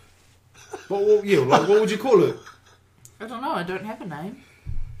 Oh. Yeah, like what would you call it? I don't know. I don't have a name.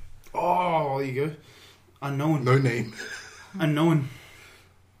 Oh, there you go. Unknown. No name. Unknown.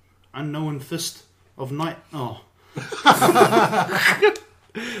 Unknown fist of night. Oh.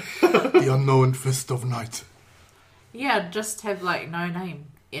 The unknown fist of night. Yeah, just have like no name.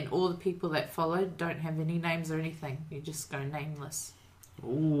 And all the people that follow don't have any names or anything. You just go nameless.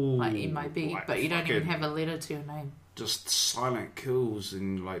 Ooh, like MIB, like but you don't even fucking have a letter to your name. just silent kills,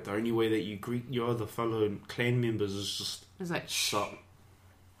 and like the only way that you greet your other fellow clan members is just It's like, shut.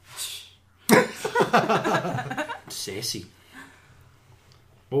 Sassy.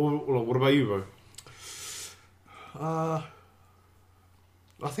 What about you, bro?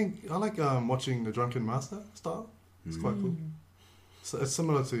 I think I like watching the Drunken Master style. It's quite cool. So it's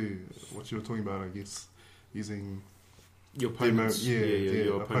similar to what you were talking about, I guess, using Your opponents.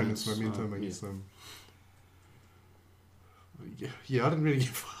 your opponent's momentum against them. Yeah, I didn't really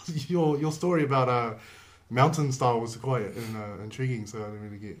get your story about mountain style was quite intriguing, so I didn't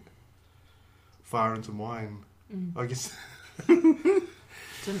really get far into mine. I guess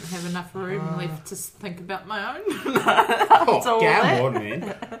didn't have enough room left to think about my own. Oh, come on,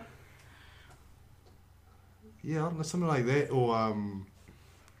 man. yeah, something like that, or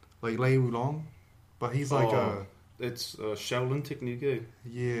like Lei Wulong, but he's like it's a Shaolin technique, eh?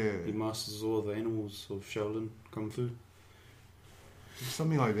 yeah, He masters all the animals of Shaolin Kung Fu.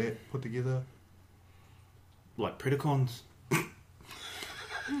 something like that put together. Like Predacons.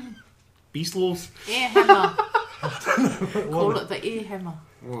 Beast Laws. Air hammer. Call it the air hammer.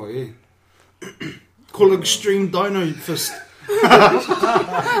 Oh, yeah. Call it Extreme Dino Fist.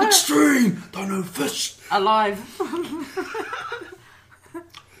 Extreme Dino Fist. Alive.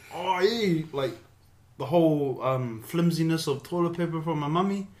 Oh, yeah. Like the whole flimsiness of toilet paper from my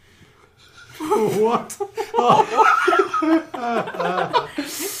mummy. What?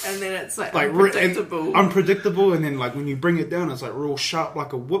 And then it's like, Like unpredictable. unpredictable, and then like when you bring it down, it's like real sharp,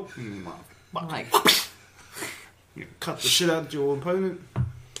 like a whip. And, like, you cut the shit out of your opponent.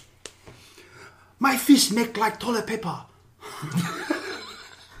 My fist make like toilet paper.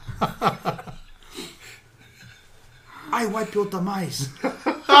 I wipe your demise.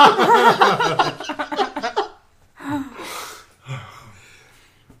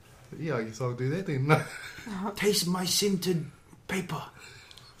 Yeah, I guess I'll do that then. Taste my scented paper.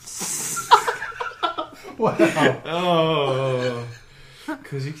 Wow. Oh,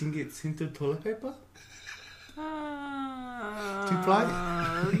 because you can get scented toilet paper. Two-ply?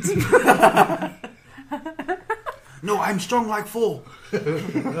 No, I'm strong like 4.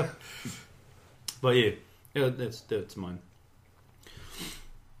 But yeah, that's mine.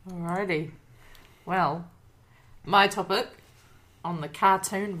 Alrighty. Well, my topic on the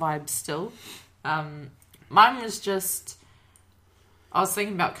cartoon vibe still. Mine was just, I was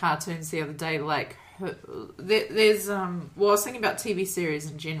thinking about cartoons the other day, like, there's, I was thinking about TV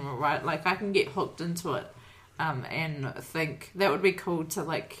series in general, right? Like, I can get hooked into it, and think that would be cool to,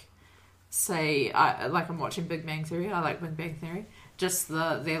 like, say, I'm watching Big Bang Theory, I like Big Bang Theory, just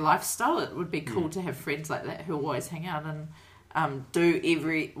their lifestyle, it would be cool to have friends like that who always hang out and do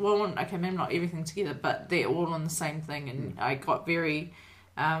maybe not everything together, but they're all on the same thing, and I got very,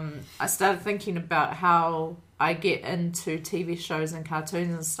 I started thinking about how I get into TV shows and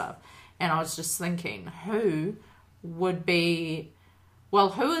cartoons and stuff, and I was just thinking, who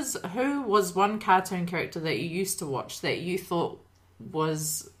was one cartoon character that you used to watch that you thought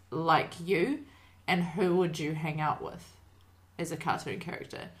was like you, and who would you hang out with as a cartoon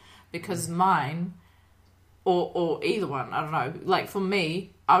character? Because mine, or either one, I don't know. Like for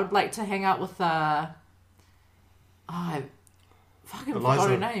me, I would like to hang out with I fucking forgot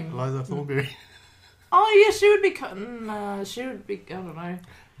her name. Eliza Thornberry. Oh yeah, she would be. She would be. I don't know.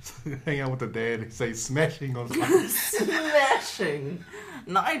 Hang out with the dad and say smashing on something. Smashing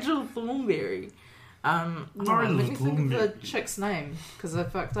Nigel Thornberry. Let me think of the chick's name because I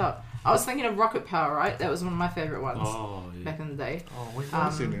fucked up. I was thinking of Rocket Power, right? That was one of my favourite ones back in the day. Oh, what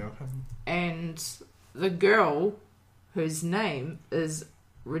is it now? And the girl whose name is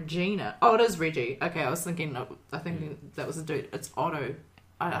Regina. Oh, it is Reggie. Okay, I think that was a dude. It's Otto.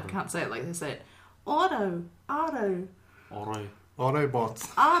 I can't say it like they say it. Otto. Autobots.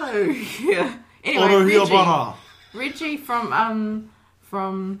 Otto. Yeah. Anyway, Reggie from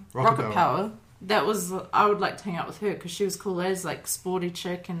Rocket Power. That was, I would like to hang out with her because she was cool as like sporty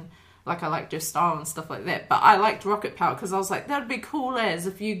chick, and like I liked her style and stuff like that. But I liked Rocket Power because I was like, that'd be cool as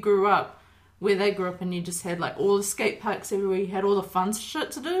if you grew up where they grew up and you just had like all the skate parks everywhere, you had all the fun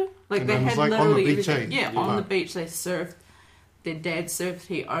shit to do. Like And they it was, had like, on the literally beach, everything. eh? Yeah, on the beach they surfed. Their dad surfed.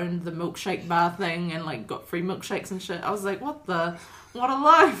 He owned the milkshake bar thing and like got free milkshakes and shit. I was like, what a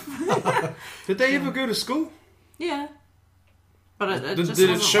life. Did they ever go to school? Yeah. But it Did just it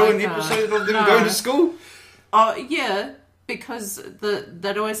wasn't show like an a- episode of them No. going to school? Oh, yeah, because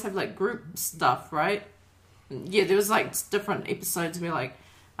they'd always have, like, group stuff, right? Yeah, there was, like, different episodes where, like,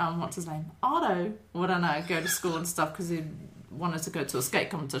 what's his name? Otto would, go to school and stuff because he wanted to go to a skate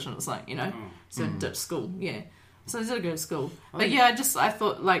competition or something, you know? So ditch school, yeah. So they did go to school. But yeah, I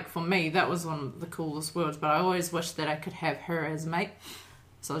thought, like, for me, that was one of the coolest worlds, but I always wished that I could have her as a mate.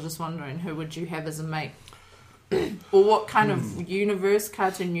 So I was just wondering, who would you have as a mate? Or what kind of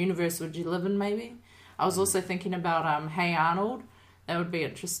cartoon universe would you live in, maybe? I was also thinking about Hey Arnold. That would be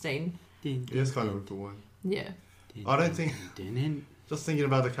interesting. Yeah, it's kind of a cool one. Yeah. I don't think... Just thinking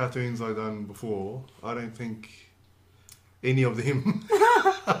about the cartoons I've done before, I don't think any of them...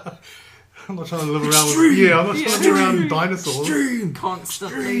 I'm not trying to live around with... Yeah, I'm not trying to live around with dinosaurs.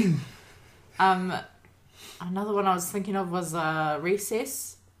 Constantly. Another one I was thinking of was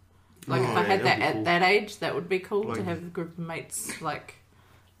Recess. Like, if I had that at that age, that would be cool, Like- to have a group of mates, like,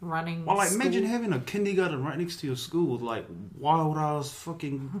 running Well, like, school. imagine having a kindergarten right next to your school with, like, wild-ass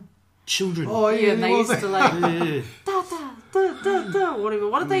fucking children. Oh, Yeah, and they used to, like, Yeah. whatever.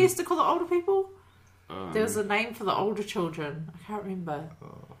 What did they used to call the older people? There was a name for the older children. I can't remember.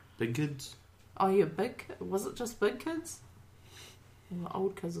 Big kids. Oh, yeah, big... Was it just big kids? Or the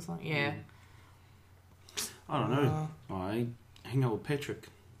old kids or something? Yeah. I don't know. I hang out with Patrick.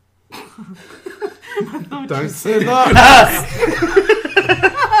 Don't say that!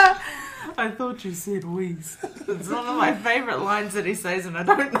 I thought you said Wheeze. It's one of my favourite lines that he says, and I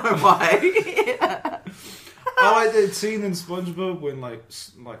don't know why. I like that scene in SpongeBob when like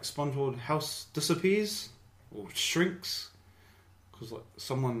SpongeBob house disappears or shrinks because like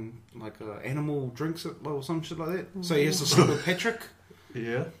someone like an animal drinks it or some shit like that. So he has to sleep with Patrick.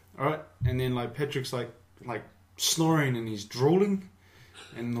 Yeah. All right, and then like Patrick's like snoring and he's drooling,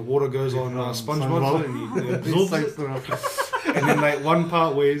 and the water goes on SpongeBob and he absorbs it. And then like one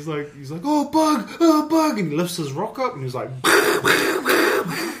part where he's like, oh bug, and he lifts his rock up and he's like,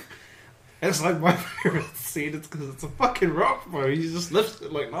 it's like my favorite scene. It's because it's a fucking rock, bro. He just lifts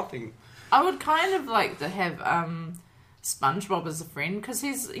it like nothing. I would kind of like to have SpongeBob as a friend, because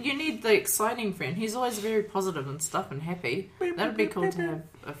you need the exciting friend. He's always very positive and stuff and happy. That would be cool to have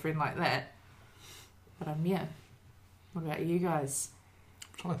a friend like that. But yeah. What about you guys?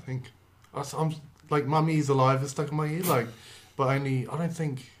 I'm trying to think. I'm like, Mummy's Alive is stuck in my head, like, but I don't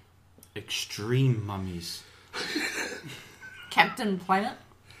think... Extreme mummies. Captain Planet?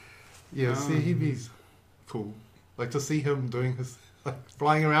 Yeah, see, he'd be cool. Like, to see him doing his, like,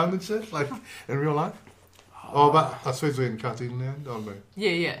 flying around and shit, like, in real life. Oh, but I suppose we're in cartoon land, I don't know.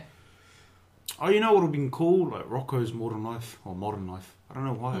 Yeah. Oh, you know what would have been cool? Like Rocco's Modern Life. Or Modern Life. I don't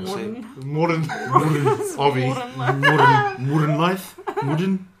know why I say Modern Obby. Modern Life.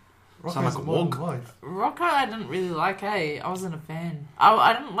 Modern. Rocko's Sound like a Modern wog. Life. Rocco I didn't really like, I wasn't a fan.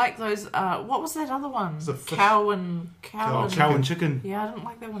 I didn't like those, what was that other one? It's a fish. Cow and Cow and chicken. Yeah, I didn't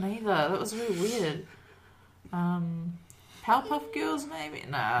like that one either. That was really weird. Powerpuff Girls, maybe?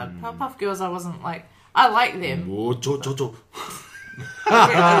 Nah, Powerpuff Girls I wasn't like... I like them. Oh, It'd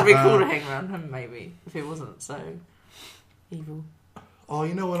be cool to hang around him, maybe, if he wasn't so evil. Oh,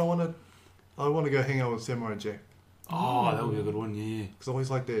 you know what I want to go hang out with Samurai Jack. Oh, that would be a good one, yeah. Because I always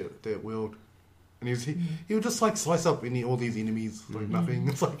liked that world. And he would just, like, slice up all these enemies like nothing.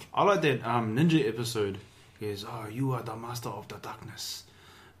 It's like... I like that ninja episode. He goes, oh, you are the master of the darkness,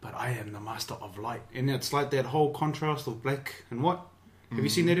 but I am the master of light. And it's like that whole contrast of black and white. Have you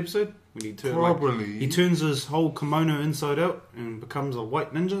seen that episode? When he Probably. he turns his whole kimono inside out and becomes a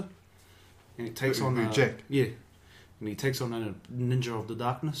white ninja. And he takes on Jack. Yeah. And he takes on a ninja of the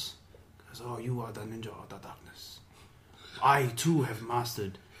darkness. He goes, oh, you are the ninja of the darkness. I too have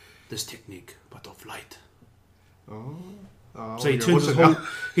mastered this technique, but of light. So he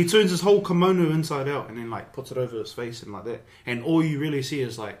turns his whole kimono inside out and then like puts it over his face and like that. And all you really see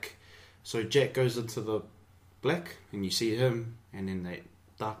is like, so Jack goes into the black and you see him, and then that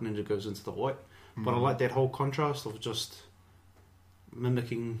dark ninja goes into the white. But I like that whole contrast of just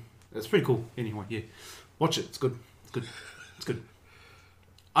mimicking. It's pretty cool. Anyway, yeah, watch it. It's good. It's good. It's good.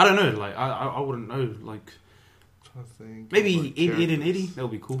 I don't know. Like I wouldn't know. Like I'm trying to think. maybe Ed and Eddie. That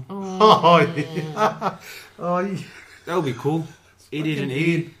would be cool. Oh, yeah. Oh, yeah. That would be cool. Ed and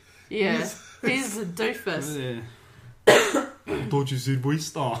Eddie. Yeah, he's a doofus. Yeah. Thought you said we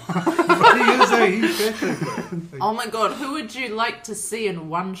star. He's better. Oh my god, who would you like to see in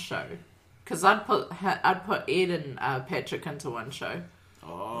one show? Because I'd put Ed and Patrick into one show.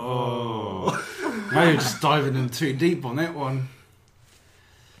 Oh, now you're just diving in too deep on that one.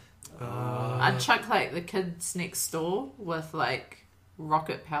 I'd chuck like the kids next door with like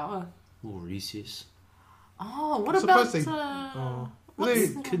rocket power. Or Recess. Oh, what I about suppose they-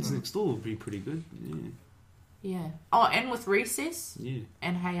 what's the Kids one? Next Door would be pretty good. Yeah. Yeah. Oh, and with Recess Yeah.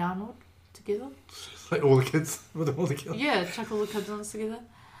 and Hey Arnold together. Like all the kids. With all the kids. Yeah, chuck all the kids on us together.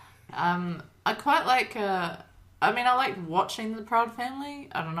 I quite like I mean, I liked watching the Proud Family.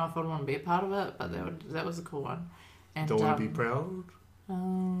 I don't know if I'd want to be a part of it, but that was a cool one. And Don't want to be proud.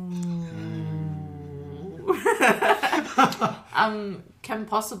 Kim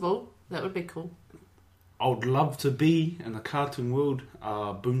Possible. That would be cool. I would love to be in the cartoon world.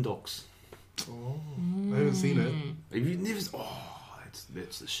 Boondocks. Oh, I haven't seen it. Have you never? Oh,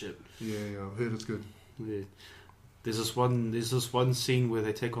 that's the shit. Yeah, I've heard it's good. Yeah. There's this one scene where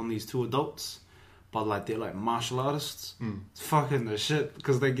they take on these two adults, but like they're like martial artists. It's fucking the shit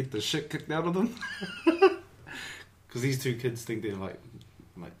because they get the shit kicked out of them. Because these two kids think they're like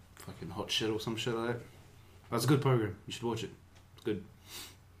fucking hot shit or some shit like that. That's a good program. You should watch it. It's good.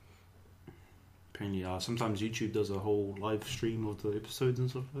 Apparently, sometimes YouTube does a whole live stream of the episodes and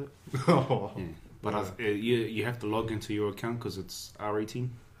stuff like that. Oh, Yeah. But you have to log into your account because it's R18.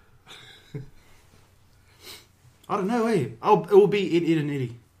 I don't know, eh? It will be Ed, and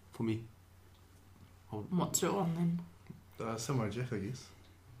Eddie for me. What's your one then? Samurai Jack, I guess.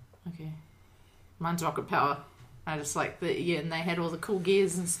 Okay. Mine's Rocket Power. I just like and they had all the cool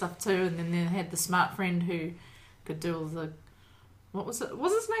gears and stuff too, and then they had the smart friend who could do all the... What was it?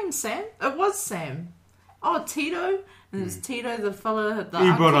 Was his name Sam? It was Sam. Oh, Tito. And it was Tito, the fella, the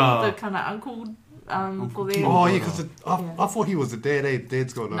uncle, the kind of uncle for them. Oh, yeah, because I thought he was the dad. Eh?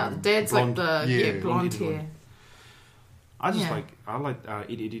 Dad's got No, the dad's blonde. like the blonde blonde hair. I just Yeah. I like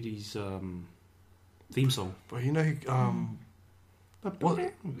Eddie's theme song. But you know,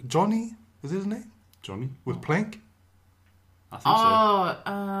 what? Johnny? Is that his name? Johnny? With Plank? I think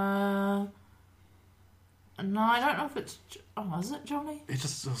so. No, I don't know if it's... Oh, is it Johnny? It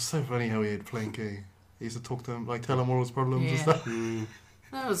was so funny how he had Plank, eh? He used to talk to him, like tell him all his problems and Yeah. stuff.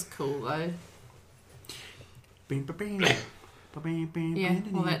 That was cool though. Yeah, Yeah,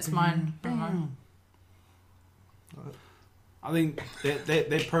 well that's mine. I think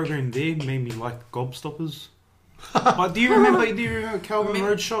that program there made me like Gobstoppers. But do you remember Calvin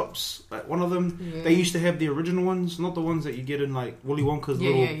Road shops? Like one of them, Yeah. they used to have the original ones, not the ones that you get in like Willy Wonka's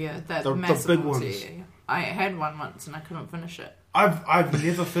little. Yeah. That the massive big ones. ones. Yeah. I had one once and I couldn't finish it I've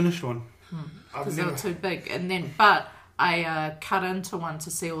never finished one. because they were too big. And then, but I cut into one to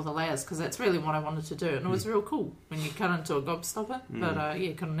see all the layers because that's really what I wanted to do, and it was real cool when you cut into a gobstopper. But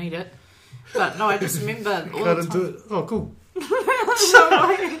couldn't eat it. But no, I just remember all Cut the into time. it. Oh, cool.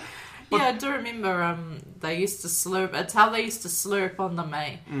 Yeah, I do remember they used to slurp. It's how they used to slurp on them,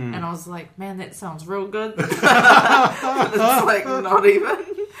 eh? And I was like, man, that sounds real good. It's like not even.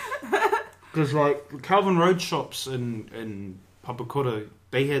 Because like Calvin Road shops in Papakura,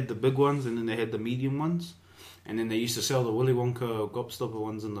 they had the big ones and then they had the medium ones, and then they used to sell the Willy Wonka Gobstopper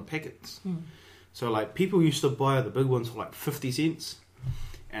ones in the packets. So like people used to buy the big ones for like 50 cents,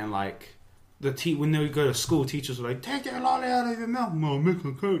 and like when they would go to school, teachers were like, "Take that lolly out of your mouth, Mom, make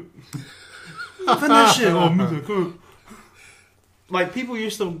a coat. Finish it, or make a coat." Like people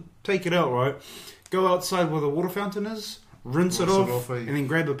used to take it out, right? Go outside where the water fountain is. Rinse it off, eh? and then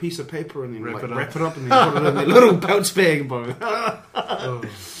grab a piece of paper and then Wrap wrap it it up and then put it in their little pouch bag, bro. Oh.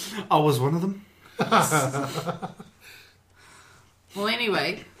 I was one of them. Well,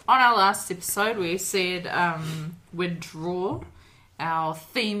 anyway, on our last episode, we said we'd draw our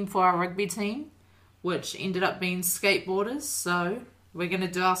theme for our rugby team, which ended up being skateboarders. So we're going to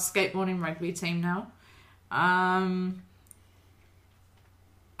do our skateboarding rugby team now. How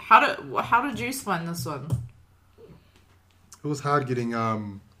did you find this one? It was hard getting,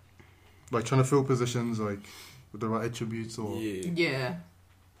 like trying to fill positions, like with the right attributes or... Yeah.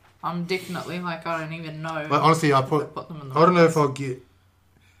 I'm definitely like, I don't even know. Like, honestly, I if put them in the I don't know box. if I'll get...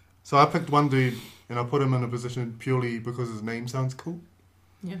 So I picked one dude and I put him in a position purely because his name sounds cool.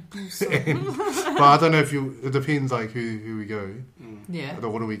 Yeah. But I don't know if you... It depends, like, who we go. Yeah. Or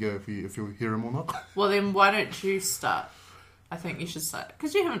what do we go, if you hear him or not. Well, then why don't you start? I think you should start.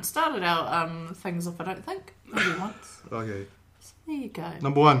 Because you haven't started our things off, I don't think. Maybe once. Okay. So there you go.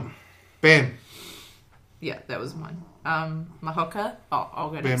 Number one. Bam. Yeah, that was mine. Mahoka. Oh, I'll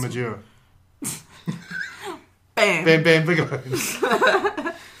go Bam next. Majera. Bam. Bam Bam Bigelow.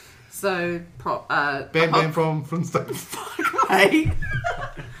 So, Bam Bam from Flintstones. Hey.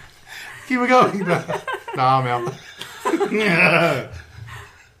 Keep it going. Nah, I'm out. Oh,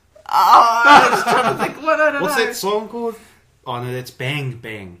 I was trying to think. What I don't What's know. that song called? Oh no, that's Bang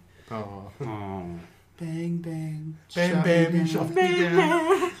Bang. Oh. Oh. Bang Bang. Bam shot Bam, me you down. shot me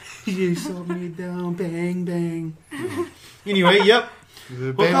down. You shot me down. Bang Bang. Anyway, yep.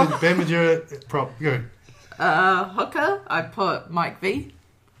 The Bam Majera prop. Go. Hooker, I put Mike V.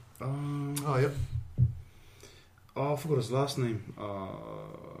 Oh, yep. Oh, I forgot his last name.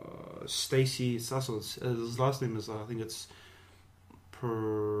 Stacy Sasso. His last name is I think it's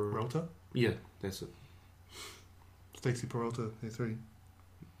Relta? Yeah, that's it. Stacey Peralta, they're 3.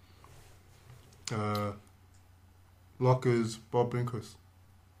 Lock is Bob Burnquist.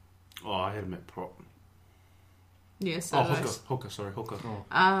 Oh, I had him at prop. Yes. Oh, Hooker.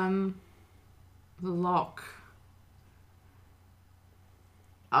 Oh. Lock.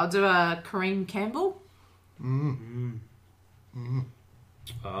 I'll do a Kareem Campbell.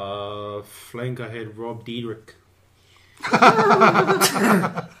 Flank, I had Rob Diedrich.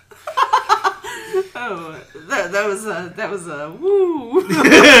 Oh, that was a woo.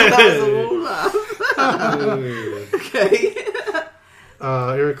 That was a woo laugh. Okay.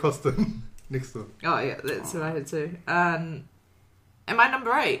 Eric Costin next to. Oh yeah, that's what I had too. Am I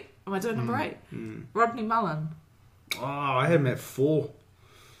number 8? Am I doing number 8? Rodney Mullen. Oh, I had him at 4.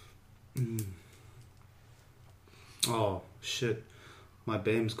 Oh, shit. My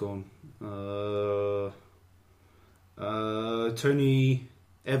BAM's gone. Tony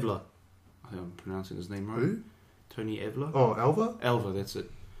Evler. I think I'm pronouncing his name right. Who? Tony Evler? Oh, Alva? Elva, that's it.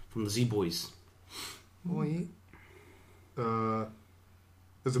 From the Z Boys. Oh, yeah.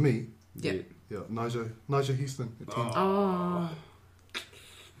 Is it me? Yeah. Yeah, Nigel Houston. At 10. Oh.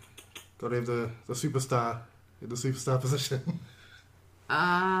 Gotta have the superstar in the superstar position.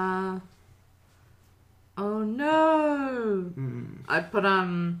 Oh no.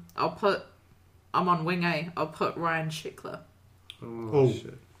 I'm on wing A. I'll put Ryan Sheckler. Oh,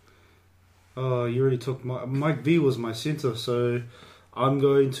 shit. Oh, you already took Mike V was my centre, so I'm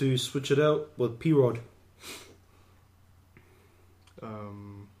going to switch it out with P-Rod.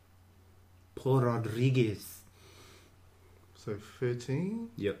 Paul Rodriguez. So 13.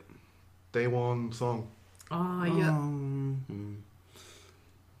 Yep. Daewon Song. Oh yeah. I'm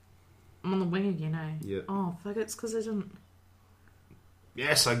on the wing again, eh? Yeah. Oh fuck! It's because I didn't.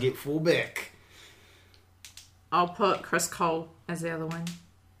 Yes, I get fullback. I'll put Chris Cole as the other wing.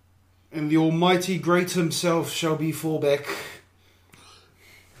 And the almighty great himself shall be fullback.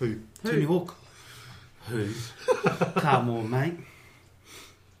 Who? Tony Hawk. Who? Come on, mate.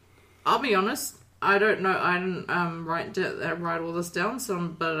 I'll be honest. I don't know. I didn't write all this down, so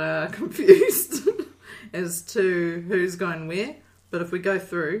I'm a bit confused as to who's going where. But if we go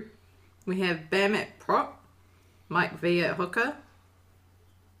through, we have Bam at prop, Mike V at hooker.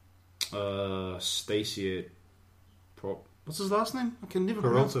 Stacey at prop. What's his last name? I can never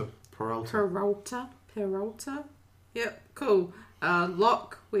pronounce it. Peralta. Yep, cool.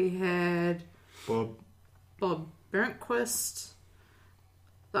 Lock, we had Bob Burnquist.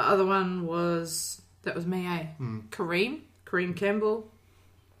 The other one was me, eh? Kareem Campbell.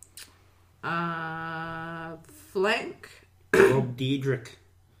 Flank. Rob Diedrich.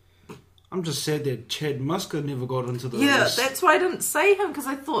 I'm just sad that Chad Musker never got into the Yeah, list. that's why I didn't say him, because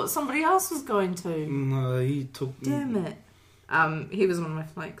I thought somebody else was going to. No, he took... Damn it. He was one of my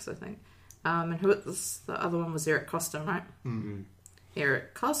flanks, I think. And the other one was Eric Costin, right? Mm-hmm.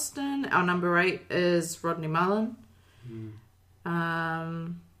 Eric Costin. Our number 8 is Rodney Mullen.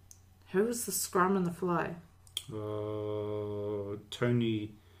 Who was the scrum and the fly?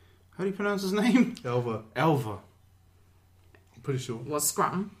 Tony... How do you pronounce his name? Alva. I'm Pretty sure. Was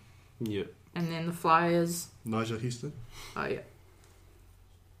scrum. Yeah. And then the fly is... Nigel Houston. Oh, yeah.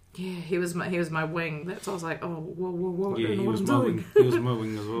 Yeah, he was my wing. That's why I was like, oh, whoa. Yeah, I don't know he what was I'm my doing. wing. He was my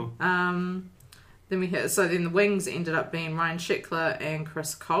wing as well. Then the wings ended up being Ryan Sheckler and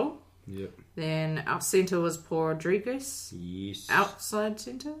Chris Cole. Yep. Then our centre was Paul Rodriguez. Yes. Outside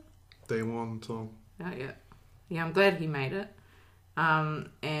centre. Daewon Song. Oh, yeah. Yeah, I'm glad he made it.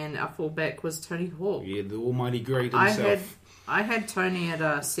 And our fullback was Tony Hawk. Yeah, the almighty great himself. I had Tony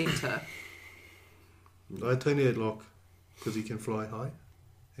at centre. I had Tony at lock because he can fly high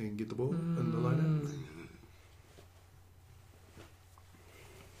and get the ball in the line.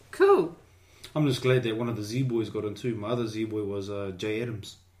 Cool. I'm just glad that one of the Z-Boys got in too. My other Z-Boy was Jay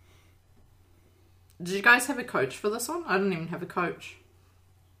Adams. Did you guys have a coach for this one? I didn't even have a coach.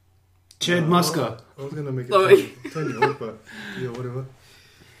 Chad Musker. I was going to make it Louis. Tony Hawk, but yeah, whatever.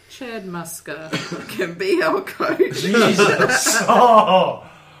 Chad Musker can be our coach. Jesus. Oh.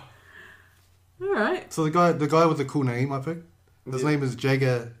 All right. So the guy with the cool name I picked, his name is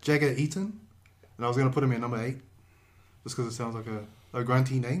Jagger Eaton, and I was going to put him at number 8 just because it sounds like a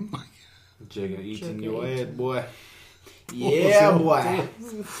grunty name. Jagger eating Jagger your eating. head, boy. Oh, Yeah, boy.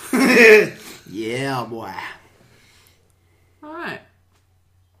 Yeah, boy. All right.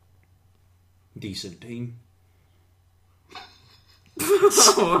 Decent team.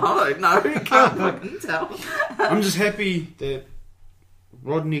 Oh, no, you can't fucking tell. I'm just happy that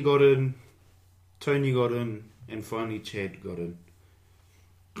Rodney got in, Tony got in, and finally Chad got in.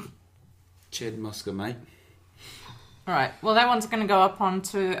 Chad Musker, mate. All right. Well, that one's going to go up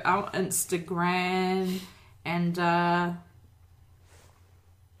onto our Instagram And our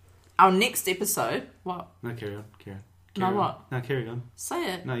next episode... What? No, carry on. No, Carry what? on. No, carry on.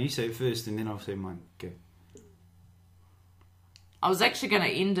 Say it. No, you say it first and then I'll say mine. Okay. I was actually going to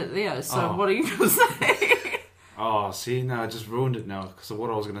end it there, so Oh. what are you going to say? Oh, see, no, I just ruined it now. Because of what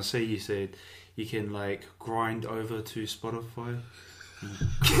I was going to say, you said you can, like, grind over to Spotify.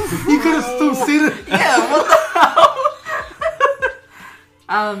 You could have still said it. Yeah, what the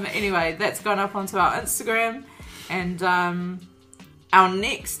hell? Anyway, that's gone up onto our Instagram. And our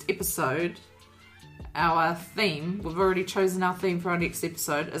next episode, our theme, we've already chosen our theme for our next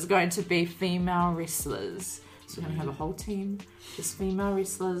episode, is going to be female wrestlers. So we're going to have a whole team, just female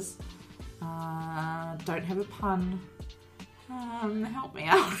wrestlers. Don't have a pun. Help me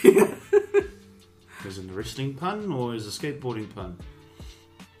out here. Is it a wrestling pun or is it a skateboarding pun?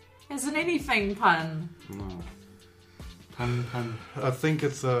 Isn't anything pun? No. Pun. I think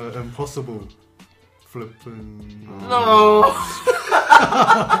it's impossible flipping. No.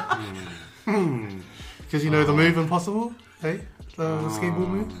 Because you know the move Impossible? Hey? The skateboard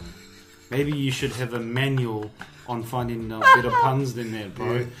move? Maybe you should have a manual on finding better puns than that,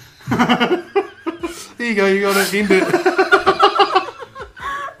 bro. There you go, you got to end it.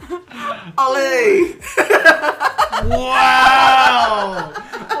 Ollie! Wow!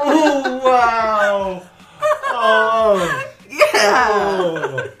 Oh, wow! Oh, Yeah!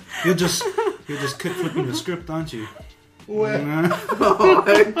 oh. You're just kick flipping the script, aren't you? Oh,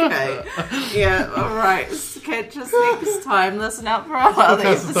 okay. Yeah, alright. Catch us next time. Listen out for our other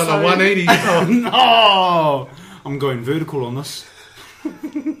Podcast has done a episode. 180. Oh, No! I'm going vertical on this.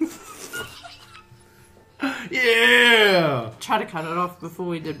 Yeah! Try to cut it off before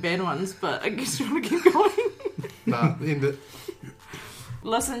we did bad ones, but I guess you want to keep going. nah, end it.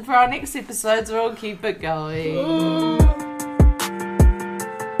 Listen for our next episodes, we'll keep it going.